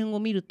告編を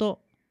見る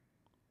と、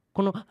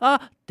この、っ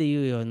て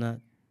いうような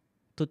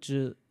途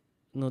中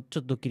のちょ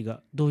っとドッキリ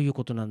がどういう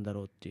ことなんだ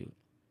ろうっていう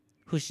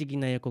不思議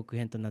な予告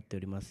編となってお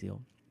ります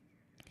よ。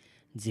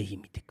ぜひ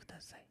見てく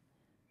ださい。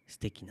素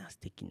敵な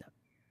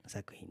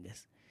作品で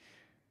す。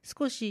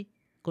少し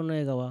この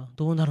映画は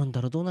どうなるん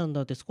だろ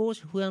うって少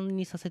し不安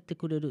にさせて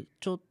くれる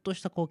ちょっと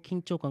した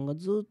緊張感が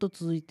ずっと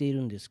続いてい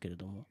るんですけれ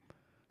ども、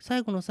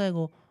最後の最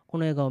後こ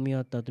の映画を見終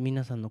わった後、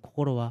皆さんの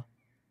心は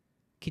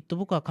きっと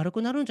僕は軽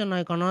くなるんじゃな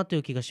いかなとい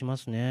う気がしま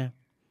すね。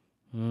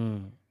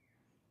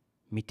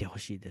見てほ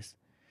しいです。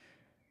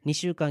2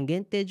週間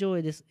限定上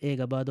映です。映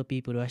画バードピ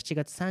ープルは7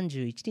月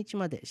31日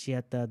までシ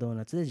アタードー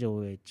ナツで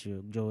上映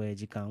中。上映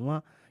時間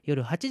は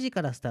夜8時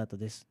からスタート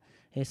です。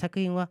作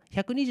品は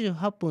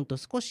128分と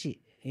少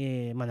し、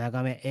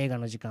長め、映画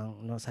の時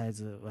間のサイ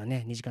ズは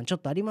ね2時間ちょっ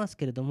とあります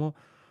けれども、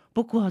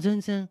僕は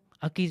全然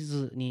飽き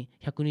ずに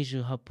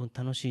128分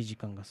楽しい時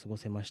間が過ご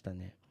せました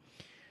ね。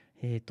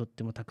とっ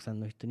てもたくさ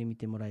んの人に見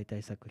てもらいた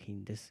い作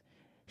品です。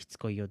しつ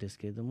こいようです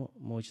けれども、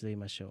もう一度言い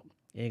ましょう。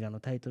映画の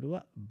タイトル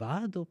は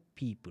バード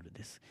ピープル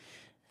です。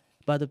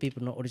バードピー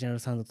プルのオリジナル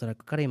サウンドトラッ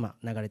クから今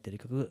流れている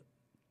曲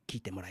聴い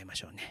てもらいま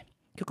しょうね。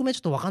曲名ちょ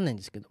っと分かんないん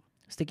ですけど、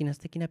素敵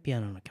なピ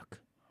アノの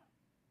曲。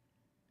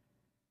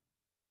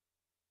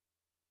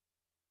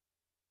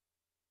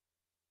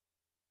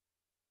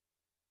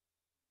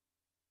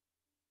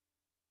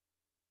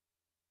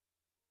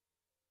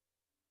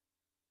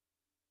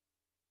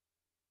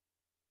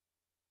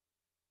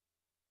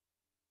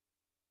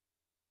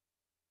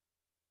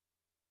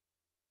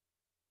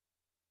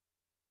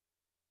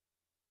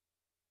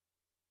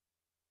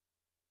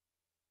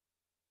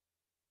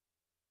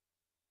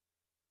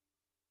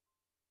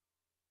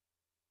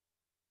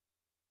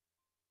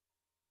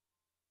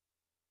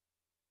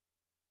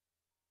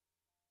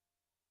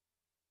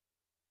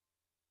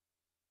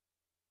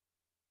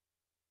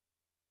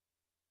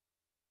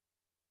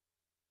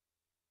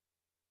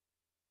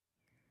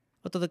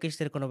お届けし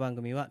ているこの番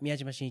組は宮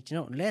島真一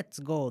の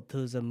Let's Go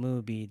to the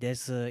Movie で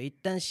す。一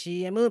旦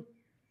CM。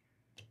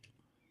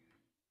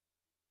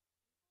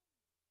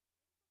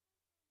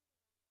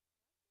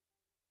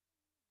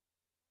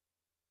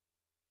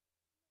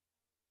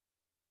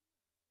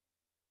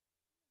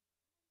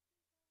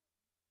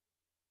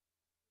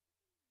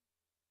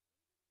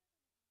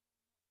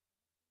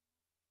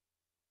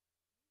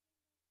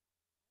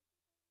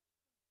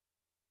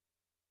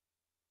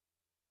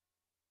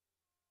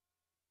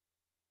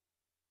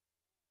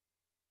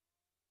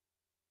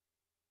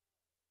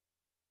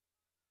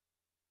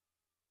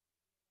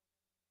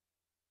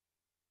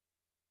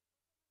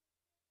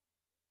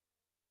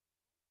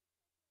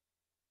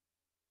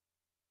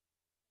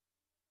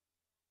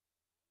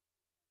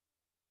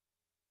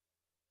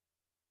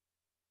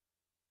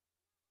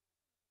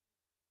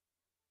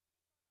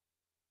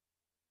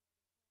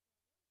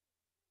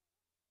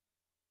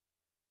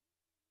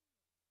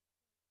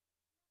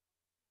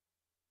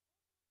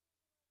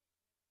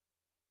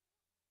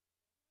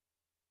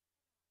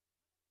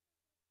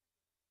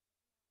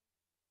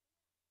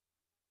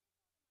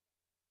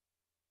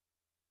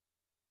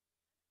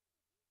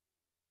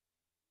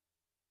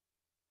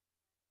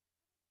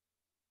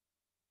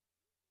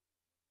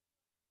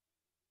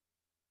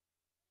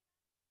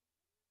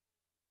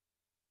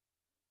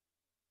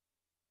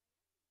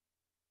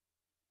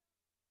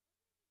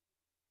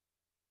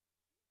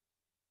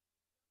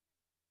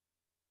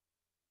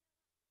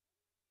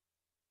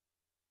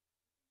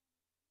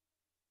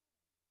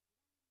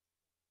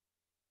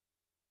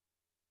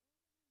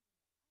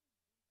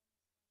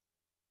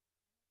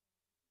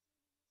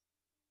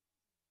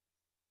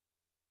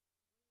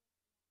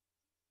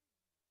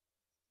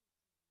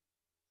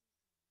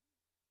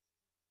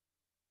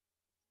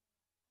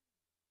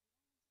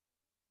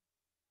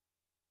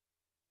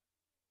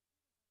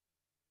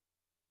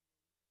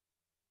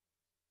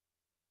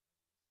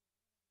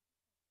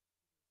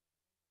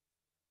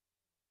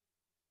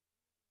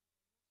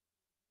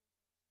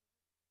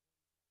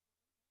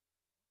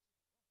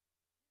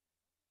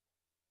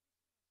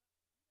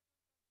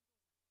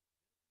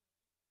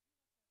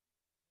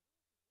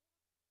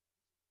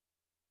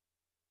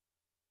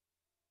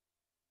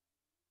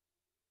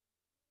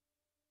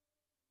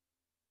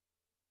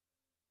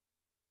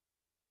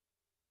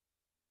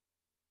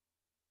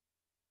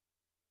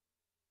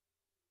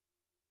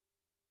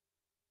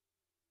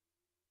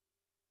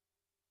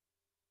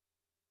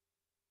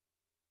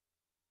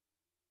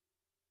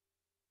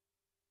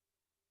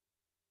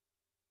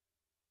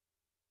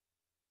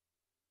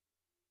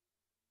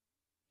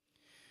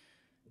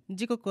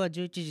時刻は11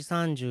時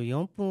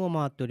34分を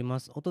回っておりま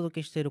す。お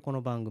届けしているこ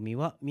の番組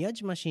は宮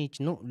島真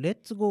一の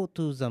Let's Go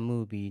to the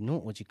Movie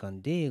のお時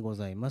間でご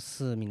ざいま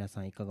す。皆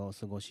さんいかがお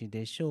過ごし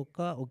でしょう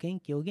か。お元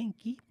気お元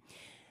気。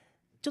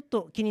ちょっ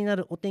と気にな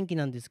るお天気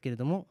なんですけれ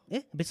ども、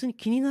別に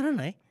気になら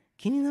ない？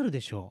気になる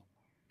でしょ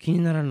う。気に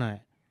ならな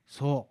い。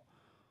そう、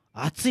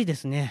暑いで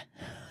すね。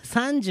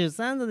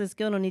33度です。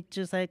今日の日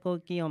中最高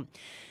気温。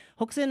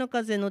北西の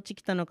風のち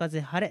北の風、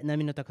晴れ、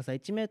波の高さ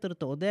1メートル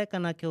と穏やか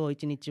な今日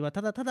一日は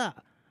ただた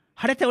だ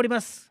晴れておりま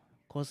す。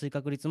降水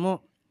確率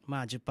も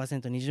10%、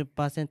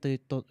20%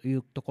 とい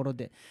うところ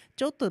で、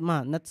ちょっと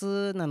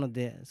夏なの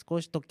で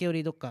少し時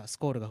折どっかス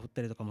コールが降っ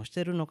たりとかもし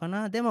てるのか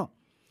な。でも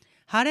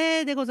晴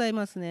れでござい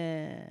ます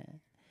ね。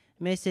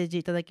メッセージ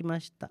いただきま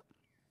した。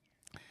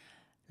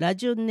ラ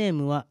ジオネー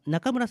ムは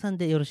中村さん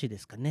でよろしいで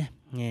すかね。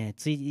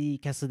ツイ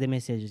キャスでメッ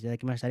セージいただ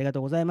きました。ありがと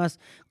うございます。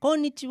こ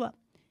んにちは。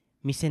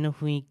店の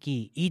雰囲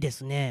気いいで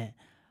すね。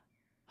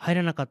入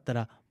らなかった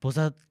らコ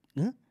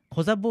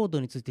ザボー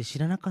ドについて知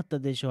らなかった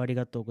でしょう。あり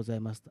がとうござ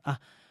います。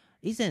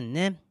以前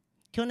ね、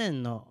去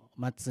年の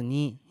末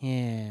に、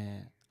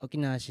沖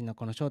縄市の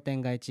この商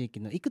店街地域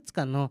のいくつ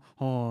かの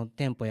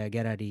店舗やギ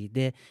ャラリー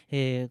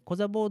で、コ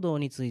ザボード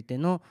について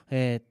の、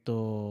映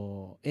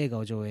画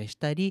を上映し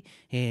たり、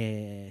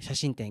写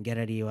真展ギャ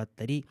ラリーをあっ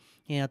たり、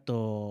あ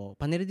と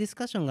パネルディス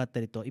カッションがあっ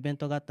たりとイベン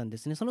トがあったんで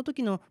すね。その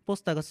時のポ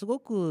スターがすご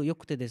く良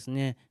くてです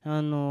ね、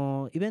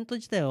イベント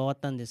自体は終わっ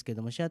たんですけ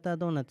ども、シアター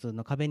ドーナツ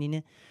の壁に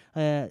ね、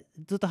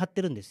ずっと貼っ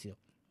てるんですよ。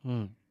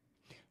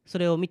そ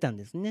れを見たん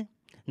ですね。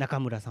中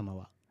村様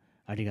は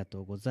ありがと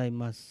うござい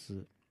ま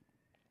す。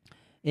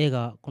映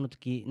画この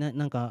時な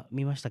んか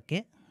見ましたっ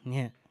け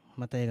ね。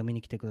また映画見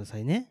に来てくださ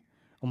いね。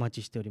お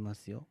待ちしておりま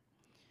すよ。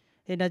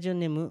ラジオ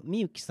ネーム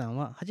みゆきさん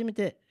は初め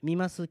て見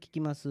ます聞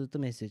きますと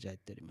メッセージ入っ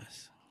ておりま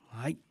す。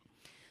はい、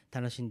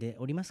楽しんで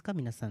おりますか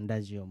皆さん。ラ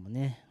ジオも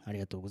ね、あり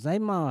がとうござい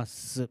ま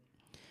す。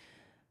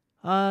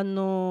ち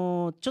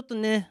ょっと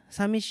ね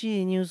寂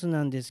しいニュース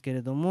なんですけ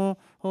れども、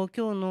今日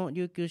の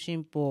琉球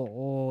新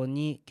報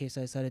に掲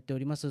載されてお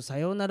りますさ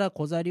ようなら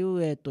コザ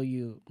竜英と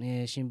いう、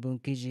新聞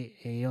記事、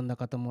読んだ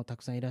方もた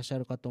くさんいらっしゃ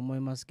るかと思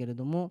いますけれ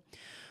ども、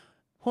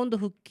本土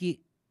復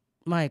帰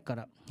前か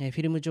ら、フ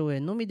ィルム上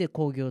映のみで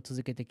興行を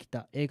続けてき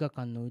た映画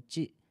館のう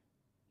ち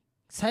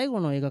最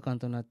後の映画館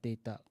となってい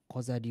た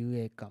コザ竜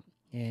英館、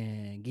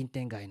銀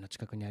天街の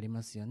近くにあり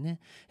ますよね。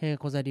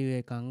コザ竜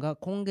英館が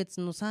今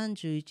月の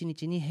31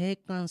日に閉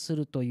館す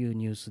るという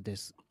ニュースで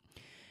す。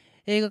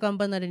映画館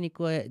離れに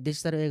加えデ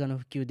ジタル映画の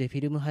普及でフ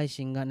ィルム配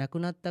信がなく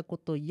なったこ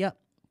とや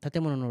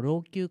建物の老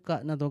朽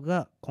化など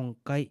が今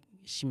回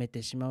占め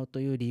てしまうと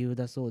いう理由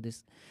だそうで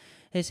す。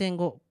戦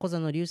後コザ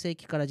の隆盛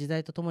期から時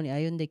代とともに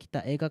歩んでき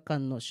た映画館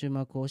の終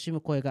幕を惜しむ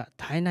声が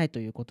絶えないと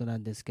いうことな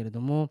んですけれど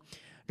も、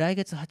来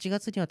月8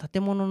月には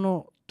建物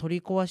の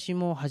取り壊し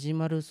も始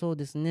まるそう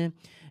ですね。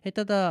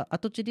ただ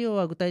跡地利用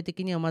は具体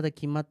的にはまだ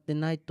決まって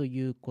ないと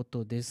いうこ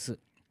とです。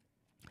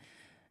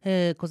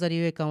コザ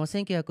竜英館は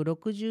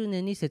1960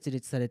年に設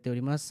立されてお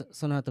ります。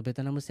その後ベ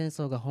トナム戦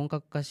争が本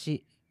格化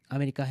し、ア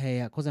メリカ兵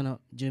やコザ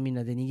の住民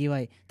らでにぎわ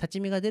い、立ち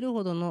見が出る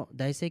ほどの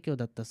大盛況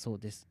だったそう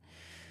です。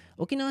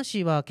沖縄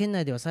市は県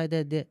内では最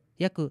大で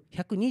約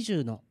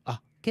120の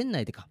県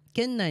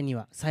内に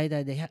は最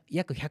大で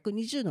約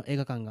120の映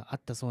画館があ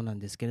ったそうなん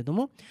ですけれど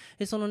も、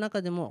その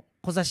中でも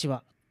コザ市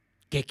は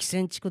激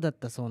戦地区だっ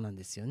たそうなん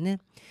ですよね。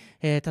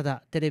た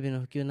だテレビの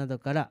普及など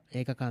から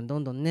映画館ど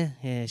んどん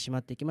ね、閉ま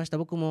っていきました。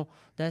僕も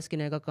大好き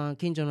な映画館、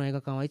近所の映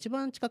画館は一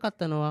番近かっ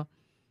たのは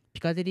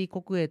ピカデリ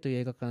ー国営という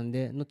映画館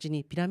で、後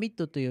にピラミッ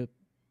ドという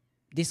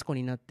ディスコ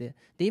になって、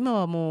で今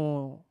は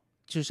もう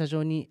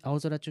青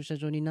空駐車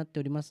場になって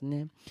おります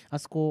ね。あ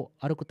そこを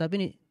歩くたび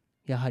に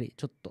やはり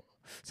ちょっと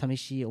寂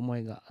しい思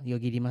いがよ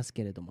ぎります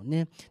けれども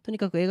ね。とに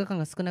かく映画館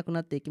が少なく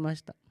なっていきま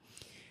した。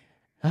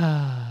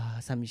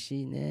寂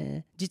しい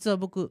ね。実は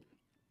僕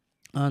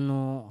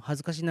恥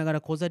ずかしなが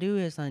らコザ竜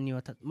英さんに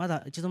はま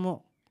だ一度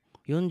も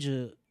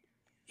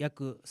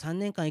約3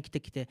年間生きて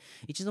きて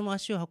一度も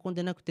足を運ん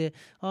でなくて、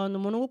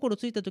物心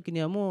ついた時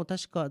にはもう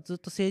確かずっ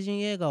と成人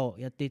映画を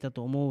やっていた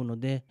と思うの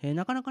で、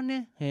なかなか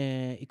ね、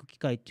行く機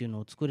会っていうの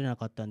を作れな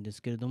かったんで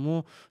すけれど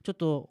も、ちょっ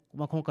と、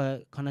今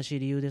回悲しい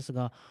理由です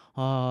が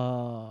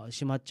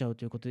閉まっちゃう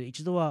ということで、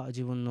一度は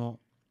自分の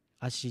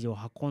足を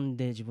運ん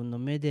で自分の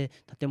目で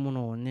建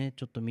物をね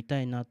ちょっと見た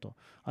いなと、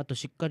あと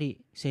しっか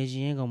り成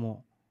人映画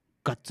も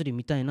がっつり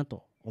見たいな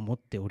と思っ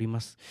ておりま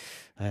す。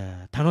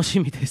楽し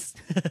みです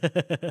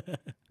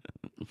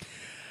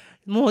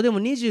もうでも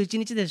21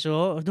日でし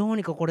ょ。どう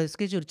にかこれス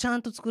ケジュールちゃ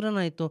んと作ら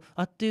ないと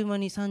あっという間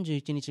に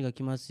31日が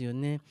来ますよ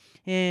ね。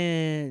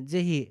ぜ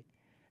ひ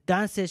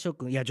男性諸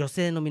君女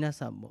性の皆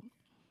さんも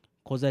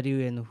コザ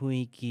竜英の雰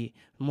囲気、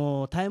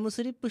もうタイム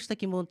スリップした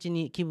気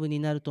分に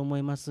なると思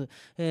います。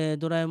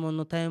ドラえもん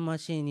のタイムマ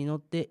シーンに乗っ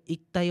ていっ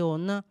たよう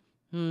な、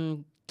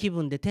気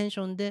分でテンシ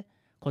ョンで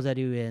コザ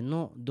竜英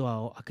のド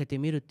アを開けて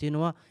みるっていう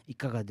のはい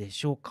かがで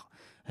しょうか。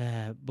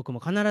僕も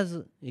必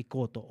ず行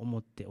こうと思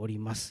っており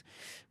ます。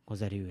コ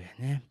ザリュウエ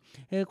イね。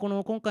こ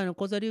の今回の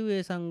コザリュウエ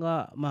イさん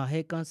が、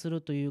閉館す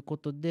るというこ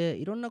とで、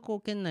いろんな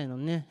県内の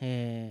ね、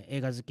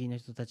映画好きの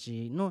人た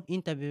ちのイ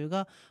ンタビュー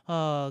が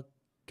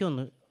今日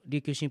の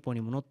琉球新報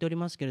にも載っており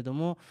ますけれど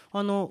も、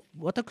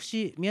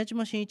私宮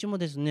島真一も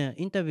ですね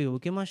インタビューを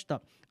受けまし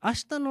た。明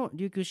日の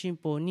琉球新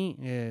報に、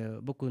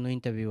僕のイ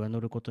ンタビューは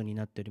載ることに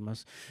なっておりま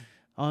す。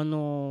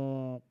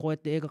こうやっ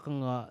て映画館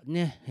が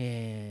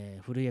ね、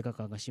古い映画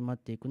館が閉まっ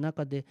ていく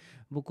中で、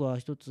僕は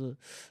一つ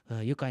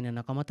愉快な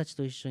仲間たち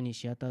と一緒に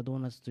シアタードー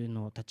ナツという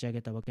のを立ち上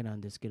げたわけな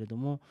んですけれど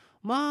も、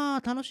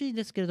楽しい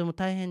ですけれども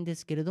大変で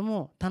すけれど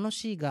も、楽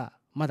しいが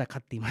まだ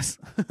勝っていま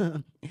す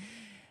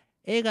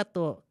映画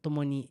とと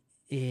もに、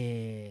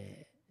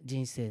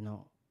人生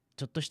の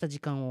ちょっとした時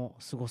間を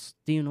過ごす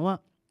っていうのは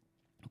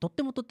とっ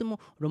てもとっても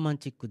ロマン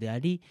チックであ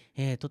り、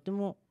とて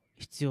も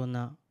必要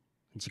な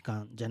時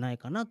間じゃない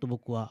かなと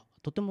僕は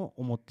とても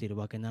思っている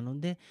わけなの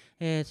で、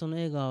その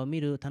映画を見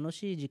る楽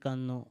しい時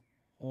間の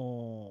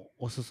お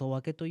裾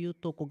分けという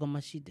とおこがま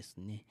しいです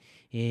ね。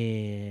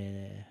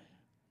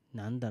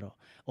なんだろ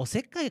う、おせ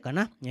っかいか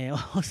な、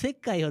おせっ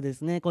かいをで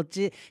すねこ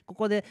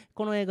こで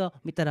この映画を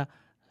見たら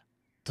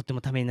とって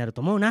もためになる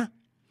と思うな。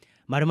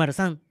〇〇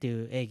さんって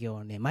いう営業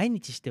をね毎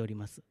日しており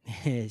ます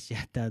シ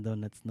アタードー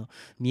ナツの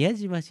宮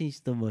島真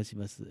一と申し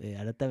ます。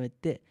改め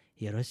て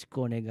よろしく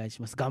お願い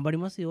します。頑張り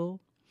ますよ。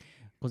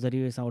小座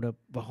竜兵さん、俺は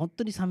本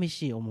当に寂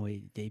しい思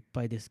いでいっ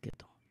ぱいですけ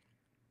ど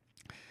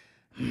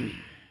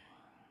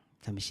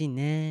寂しい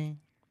ね。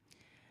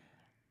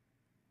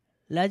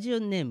ラジオ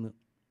ネーム、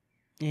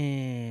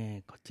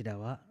こちら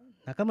は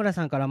中村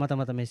さんからまた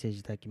またメッセージ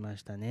いただきま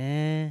した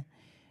ね。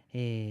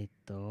えーっ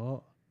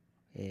と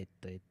えーっ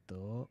とえーっ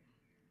と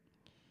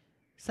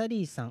サ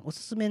リーさんお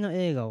すすめの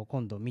映画を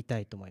今度見た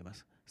いと思いま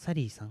す。サ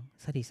リーさん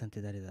っ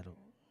て誰だろ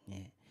う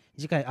ね。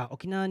次回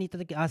沖縄に行った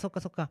時、そっ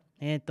かそっか、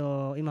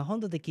今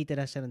本土で聞いて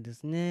らっしゃるんで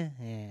す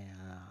ね。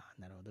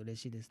なるほど、嬉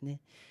しいですね。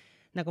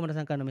中村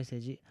さんからのメッセー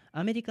ジ。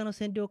アメリカの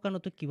占領下の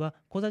時は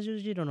小座十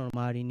字路の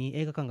周りに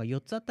映画館が4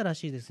つあったら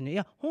しいですね。い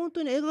や本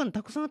当に映画館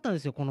たくさんあったんで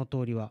すよ、この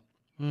通りは。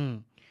4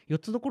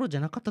つどころじゃ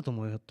なかったと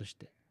思うよ、ひょっとし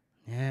て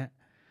ね。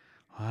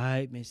は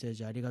い、メッセー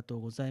ジありがと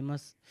うございま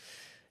す。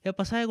やっ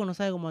ぱ最後の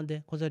最後ま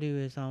で小座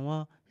竜兵さん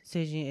は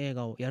成人映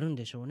画をやるん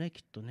でしょうね、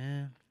きっと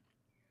ね。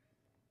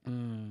うー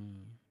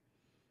ん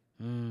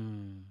うー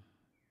ん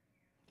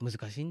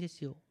難しいんで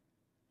すよ。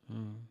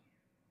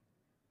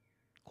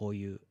こう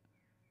いう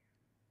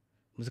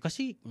難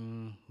しい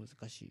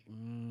難しい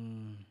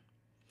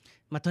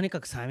とに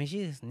かく寂しい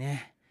です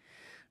ね。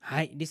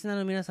はい、リスナー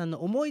の皆さん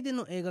の思い出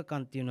の映画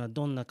館っていうのは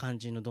どんな感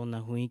じのどん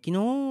な雰囲気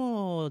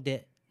の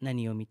で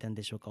何を見たん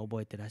でしょうか。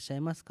覚えてらっしゃい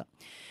ますか。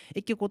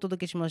一曲お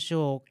届けしまし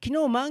ょう。昨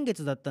日満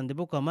月だったんで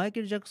僕はマイケ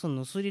ル・ジャクソン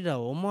のスリラ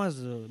ーを思わ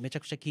ずめちゃ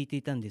くちゃ聴いて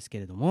いたんですけ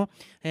れども、こ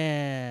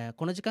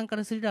の時間か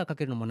らスリラーか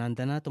けるのもなん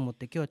だなと思っ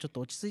て今日はちょっ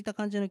と落ち着いた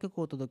感じの曲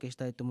をお届けし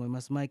たいと思い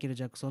ます。マイケル・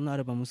ジャクソンのア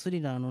ルバムスリ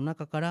ラーの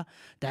中から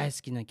大好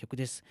きな曲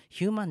です。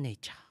ヒューマン・ネイ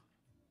チャー。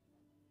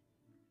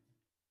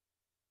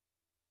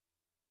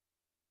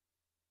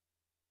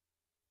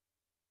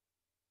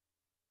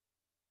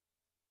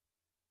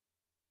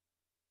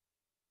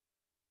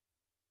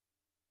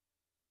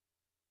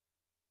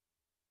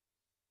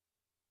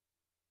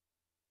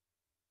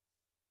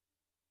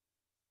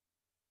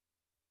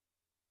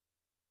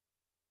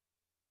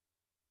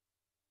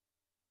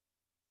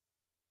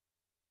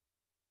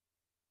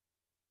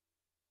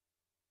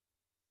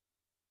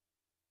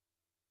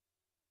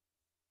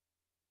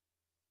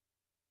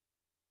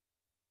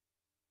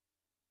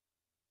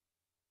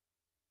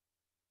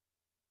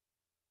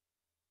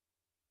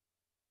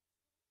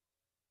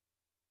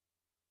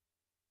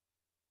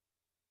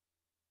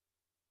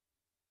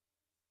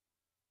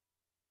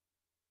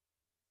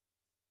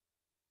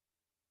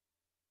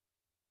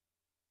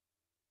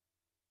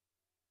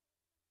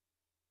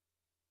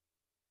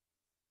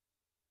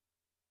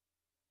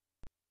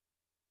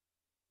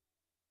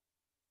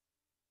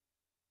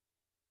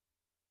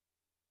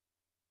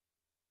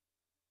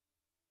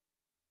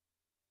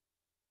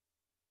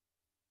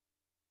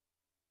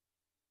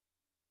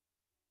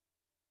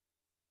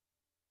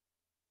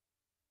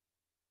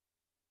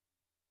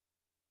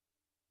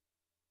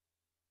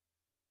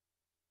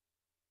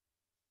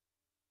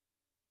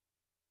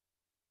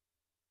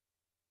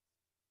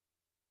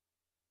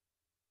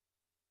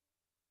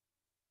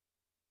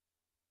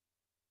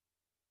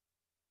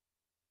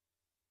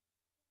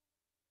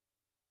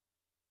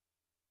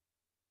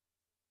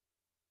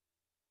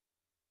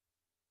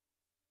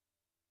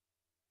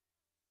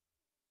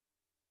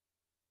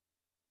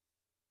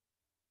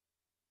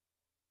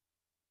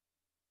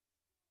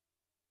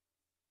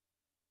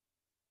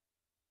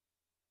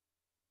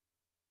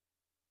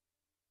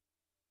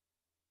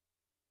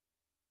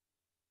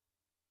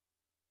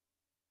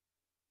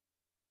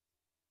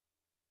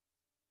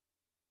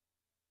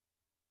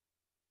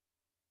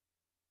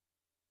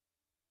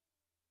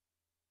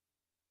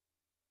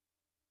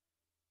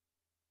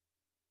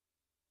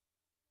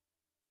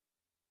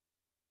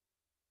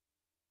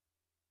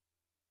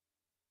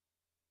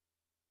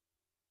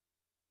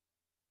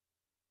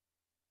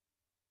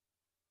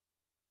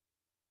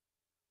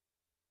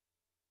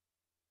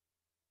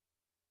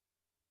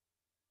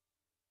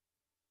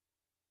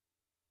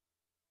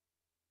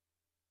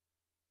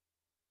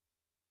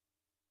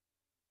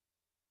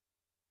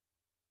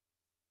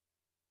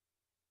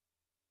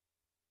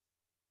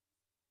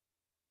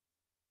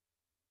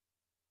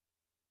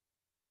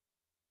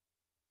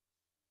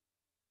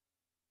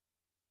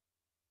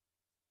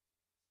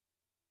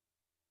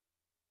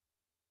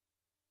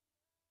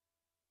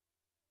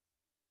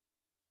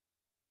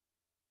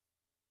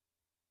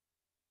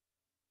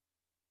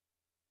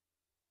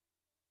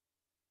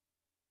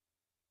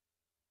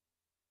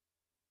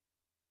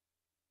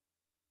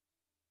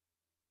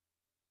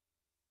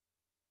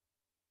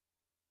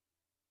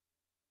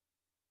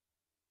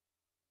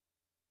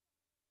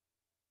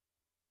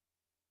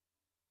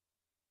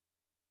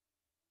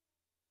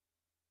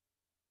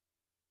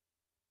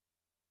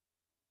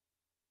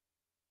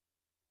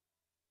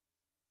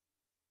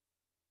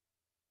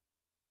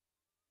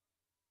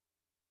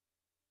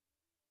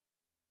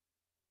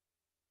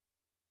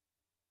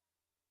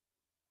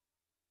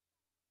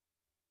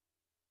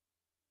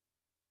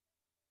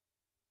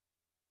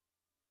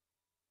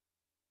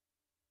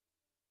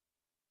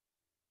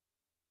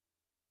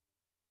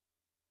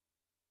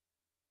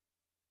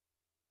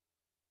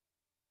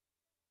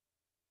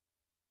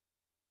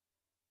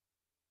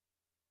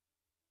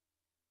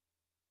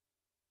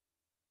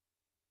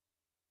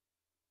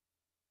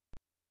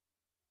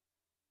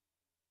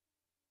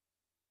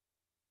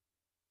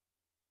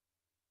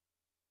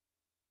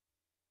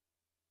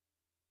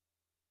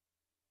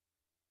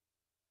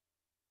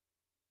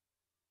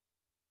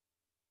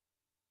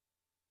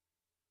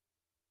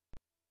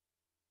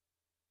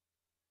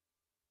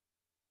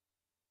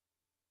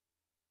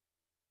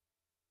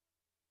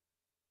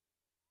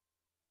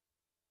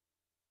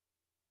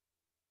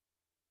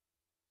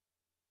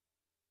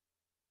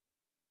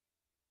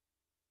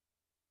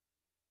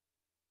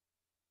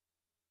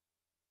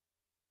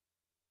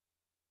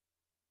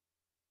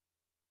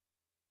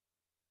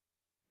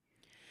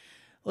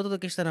お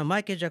届けしたのはマ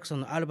イケル・ジャクソン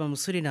のアルバム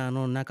スリラー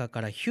の中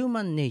からヒュー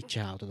マン・ネイチ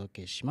ャーをお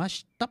届けしま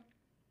した。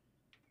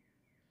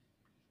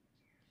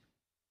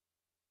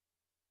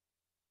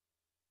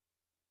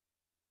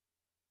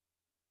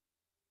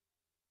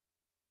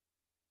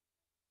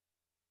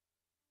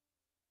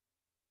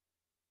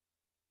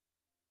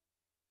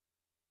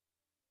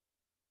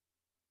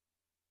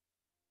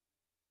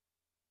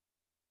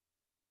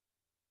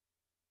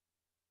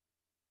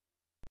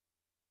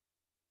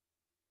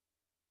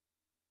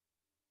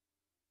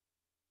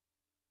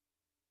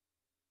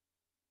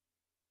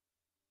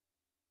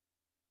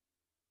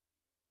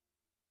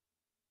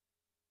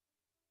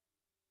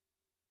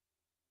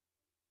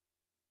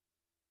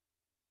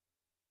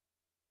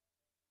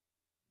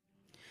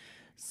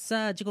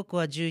さあ時刻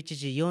は11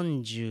時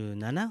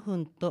47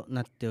分と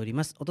なっており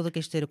ます。お届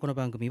けしているこの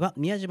番組は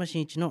宮島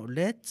真一の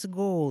Let's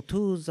Go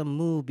to the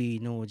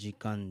Movie のお時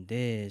間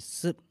で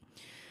す。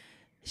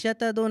シア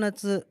タードーナ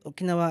ツ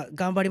沖縄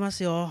頑張りま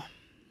すよ。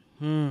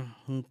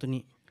本当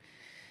に。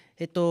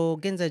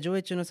現在上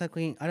映中の作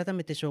品改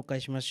めて紹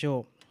介しまし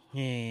ょう。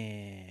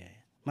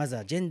まず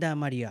はジェンダー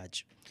マリアー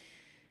ジュ、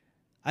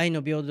愛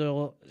の平等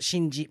を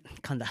信じ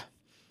噛んだ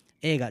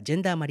映画ジェ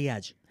ンダーマリアー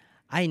ジュ、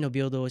愛の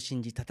平等を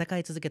信じ戦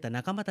い続けた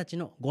仲間たち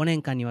の5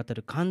年間にわた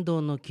る感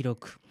動の記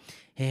録、こ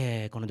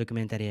のドキュ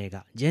メンタリー映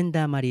画ジェン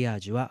ダーマリアー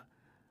ジュは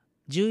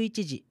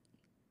11時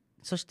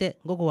そして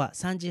午後は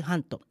3時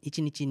半と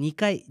1日2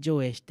回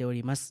上映してお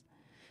ります。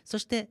そ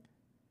して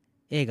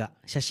映画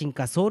写真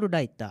家ソウルラ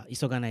イター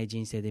急がない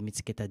人生で見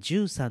つけた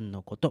13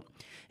のこと、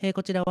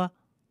こちらは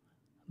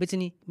別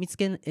に見つ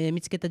けた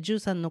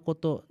13のこ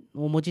と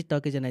をもじった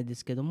わけじゃないで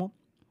すけども、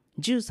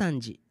13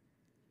時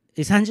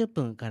30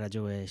分から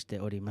上映して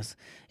おります。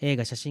映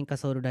画写真家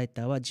ソウルライ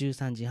ターは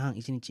13時半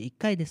1日1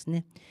回です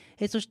ね。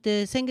そし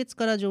て先月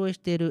から上映し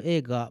ている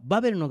映画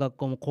バベルの学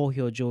校も好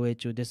評上映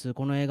中です。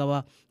この映画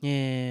は、フ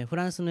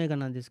ランスの映画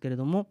なんですけれ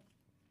ども、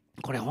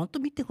これ本当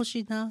見てほ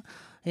しいな。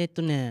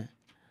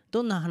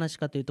どんな話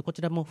かというと、こ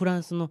ちらもフラ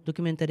ンスのド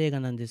キュメンタリー映画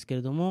なんですけ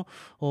れども、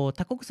多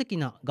国籍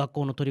な学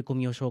校の取り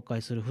組みを紹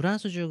介するフラン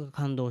ス中が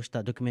感動し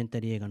たドキュメン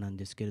タリー映画なん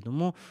ですけれど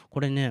も、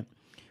これね、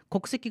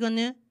国籍が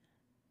ね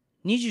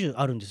20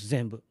あるんです。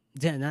全部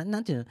な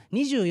んていうの、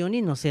24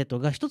人の生徒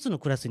が一つの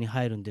クラスに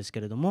入るんですけ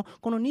れども、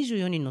この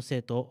24人の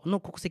生徒の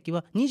国籍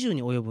は20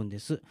に及ぶんで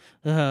す。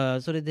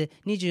それで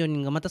24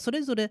人がまたそ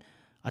れぞれ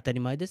当たり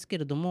前ですけ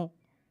れども、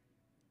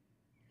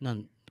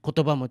言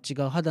葉も違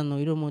う、肌の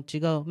色も違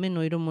う、目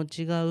の色も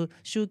違う、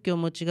宗教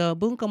も違う、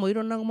文化もい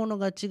ろんなもの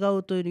が違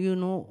うという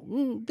の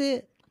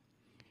で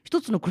一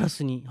つのクラ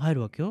スに入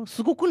るわけよ。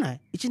すごくな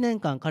い？ 1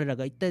 年間彼ら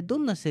が一体ど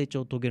んな成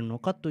長を遂げるの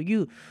かとい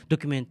うド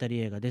キュメンタリ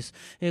ー映画です。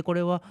こ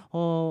れは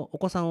お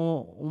子さん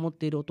を持っ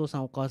ているお父さ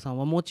んお母さん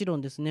はもちろ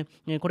んですね、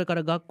これか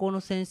ら学校の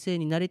先生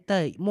になり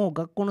たい、もう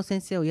学校の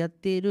先生をやっ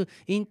ている、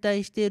引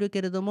退している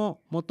けれど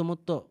ももっともっ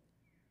と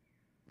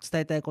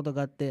伝えたいこと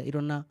があっていろ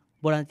んな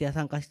ボランティア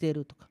参加してい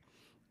るとか、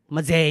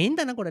全員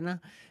だなこれ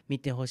な。見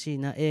てほしい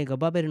な。映画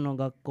バベルの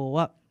学校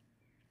は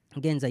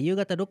現在夕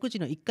方6時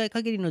の1回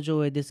限りの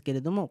上映ですけ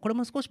れども、これ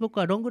も少し僕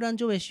はロングラン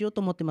上映しようと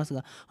思ってます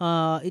が、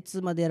い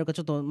つまでやるかち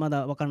ょっとま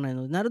だわからない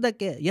ので、なるだ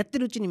けやって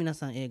るうちに皆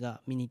さん映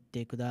画見に行っ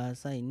てくだ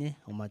さいね。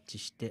お待ち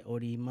してお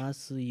りま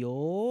す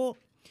よ。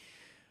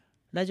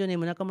ラジオネー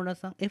ム中村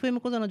さん、 FM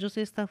小座の女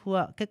性スタッフ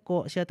は結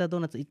構シアタードー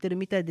ナツ行ってる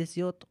みたいです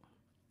よと。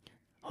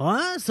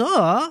そ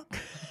う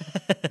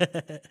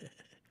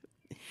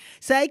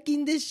最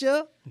近でし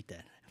ょみたい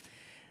な。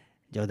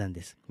冗談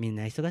です。みん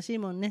な忙しい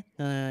もんね。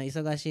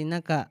忙しい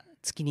中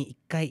月に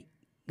1回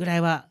ぐら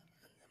いは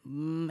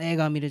映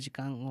画を見る時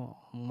間を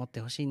持っ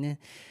てほしいね。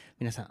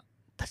皆さん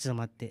立ち止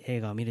まって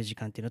映画を見る時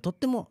間っていうのはとっ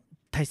ても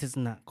大切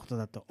なこと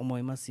だと思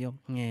いますよ。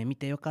見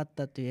てよかっ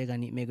たという映画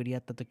に巡り合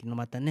った時の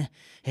またね、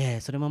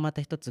それもま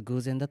た一つ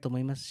偶然だと思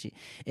いますし、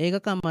映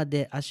画館ま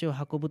で足を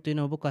運ぶという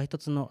のは僕は一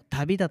つの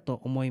旅だと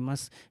思いま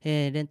す。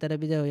レンタル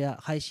ビデオや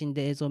配信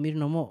で映像を見る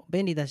のも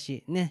便利だ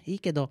しね、いい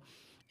けど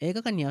映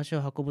画館に足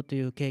を運ぶと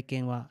いう経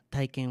験は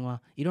体験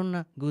はいろん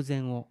な偶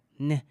然を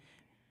ね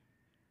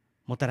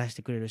もたらし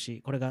てくれる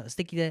し、これが素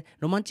敵で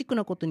ロマンチック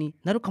なことに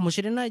なるかも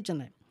しれないじゃ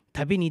ない。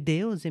旅に出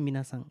ようぜ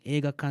皆さん。映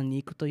画館に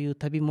行くという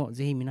旅も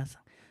ぜひ皆さ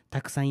ん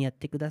たくさんやっ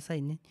てくださ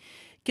いね。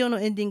今日の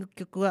エンディング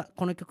曲は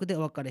この曲でお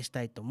別れし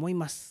たいと思い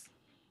ます。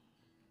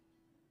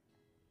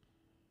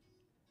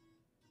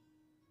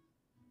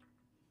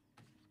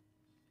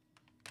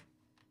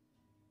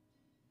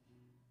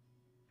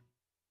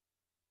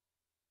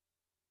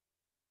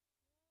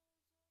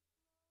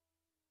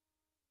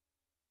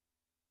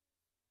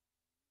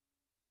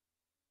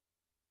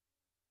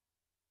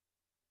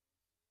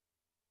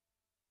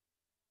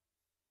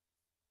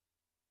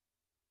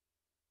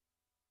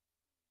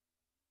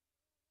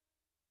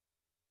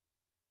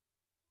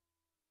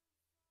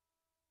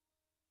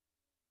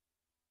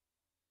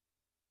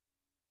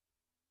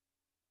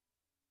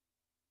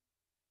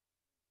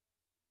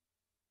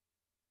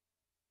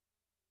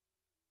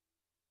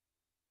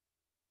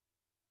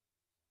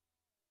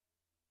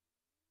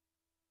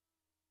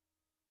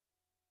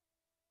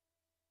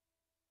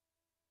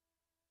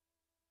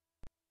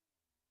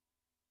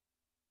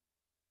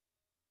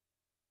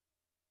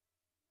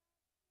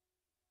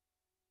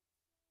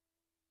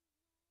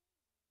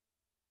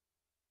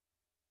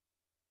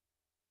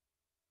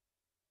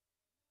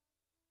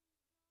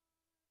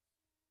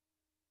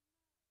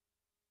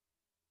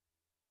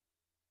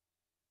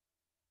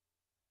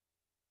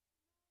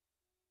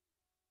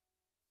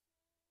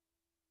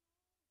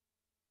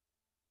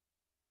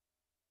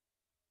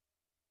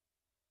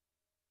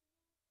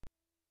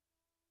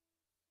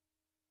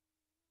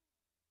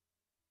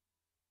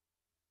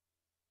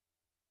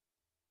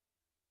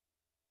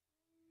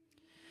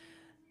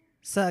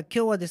さあ今日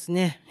はです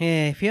ね、フ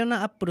ィオ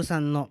ナ・アップルさ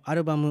んのア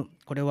ルバム、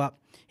これは、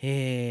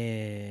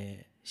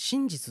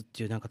真実っ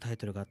ていうなんかタイ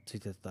トルがつい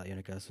てたよう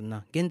な気がする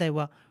な。現代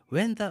は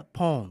When the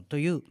Pawn と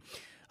いう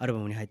アルバ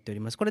ムに入ってお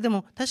ります。これで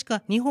も確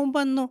か日本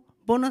版の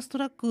ボーナスト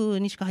ラック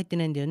にしか入って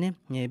ないんだよね。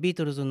ビー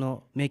トルズ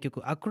の名曲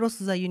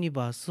Across the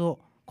Universe を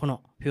こ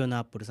のフィオナ・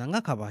アップルさん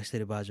がカバーしてい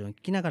るバージョンを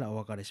聴きながらお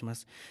別れしま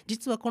す。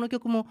実はこの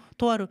曲も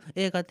とある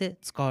映画で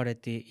使われ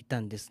てい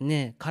たんです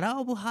ね。カラー・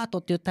オブ・ハート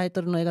っていうタイ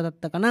トルの映画だっ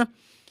たかな。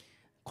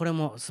これ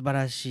も素晴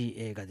らしい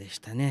映画でし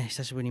たね。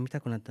久しぶりに見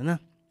たくなったな。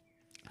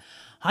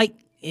はい、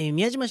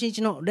宮島真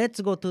一の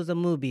Let's Go to the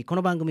Movie。 こ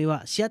の番組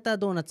はシアター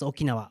ドーナツ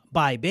沖縄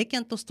by ベイキ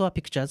ャントストア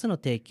ピクチャーズの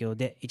提供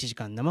で1時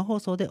間生放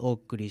送でお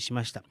送りし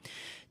ました。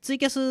ツイ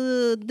キャ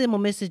スでも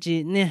メッセー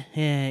ジ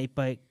ね、いっ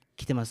ぱい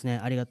来てますね。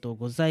ありがとう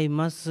ござい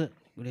ます。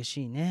嬉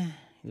しいね。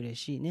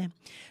嬉しいね。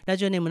ラ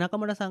ジオネーム中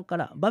村さんか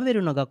ら、バベ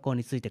ルの学校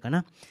についてか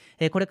な。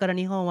これから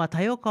日本は多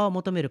様化を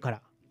求めるか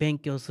ら勉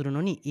強する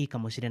のにいいか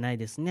もしれない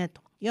ですね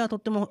と。いや、と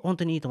っても本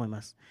当にいいと思い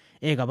ます。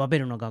映画バベ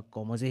ルの学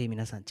校もぜひ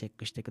皆さんチェッ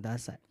クしてくだ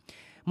さい。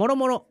もろ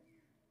もろ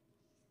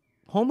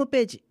ホーム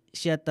ページ、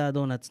シアター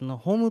ドーナツの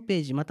ホームペ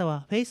ージまた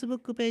は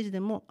Facebook ページで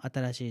も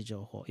新しい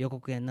情報、予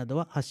告編など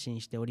は発信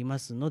しておりま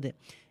すので、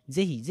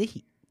ぜひぜ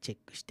ひチェッ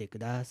クしてく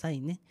ださ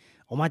いね。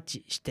お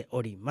待ちして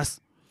おりま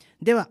す。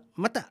では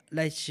また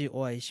来週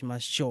お会いしま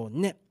しょう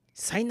ね。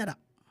さよなら。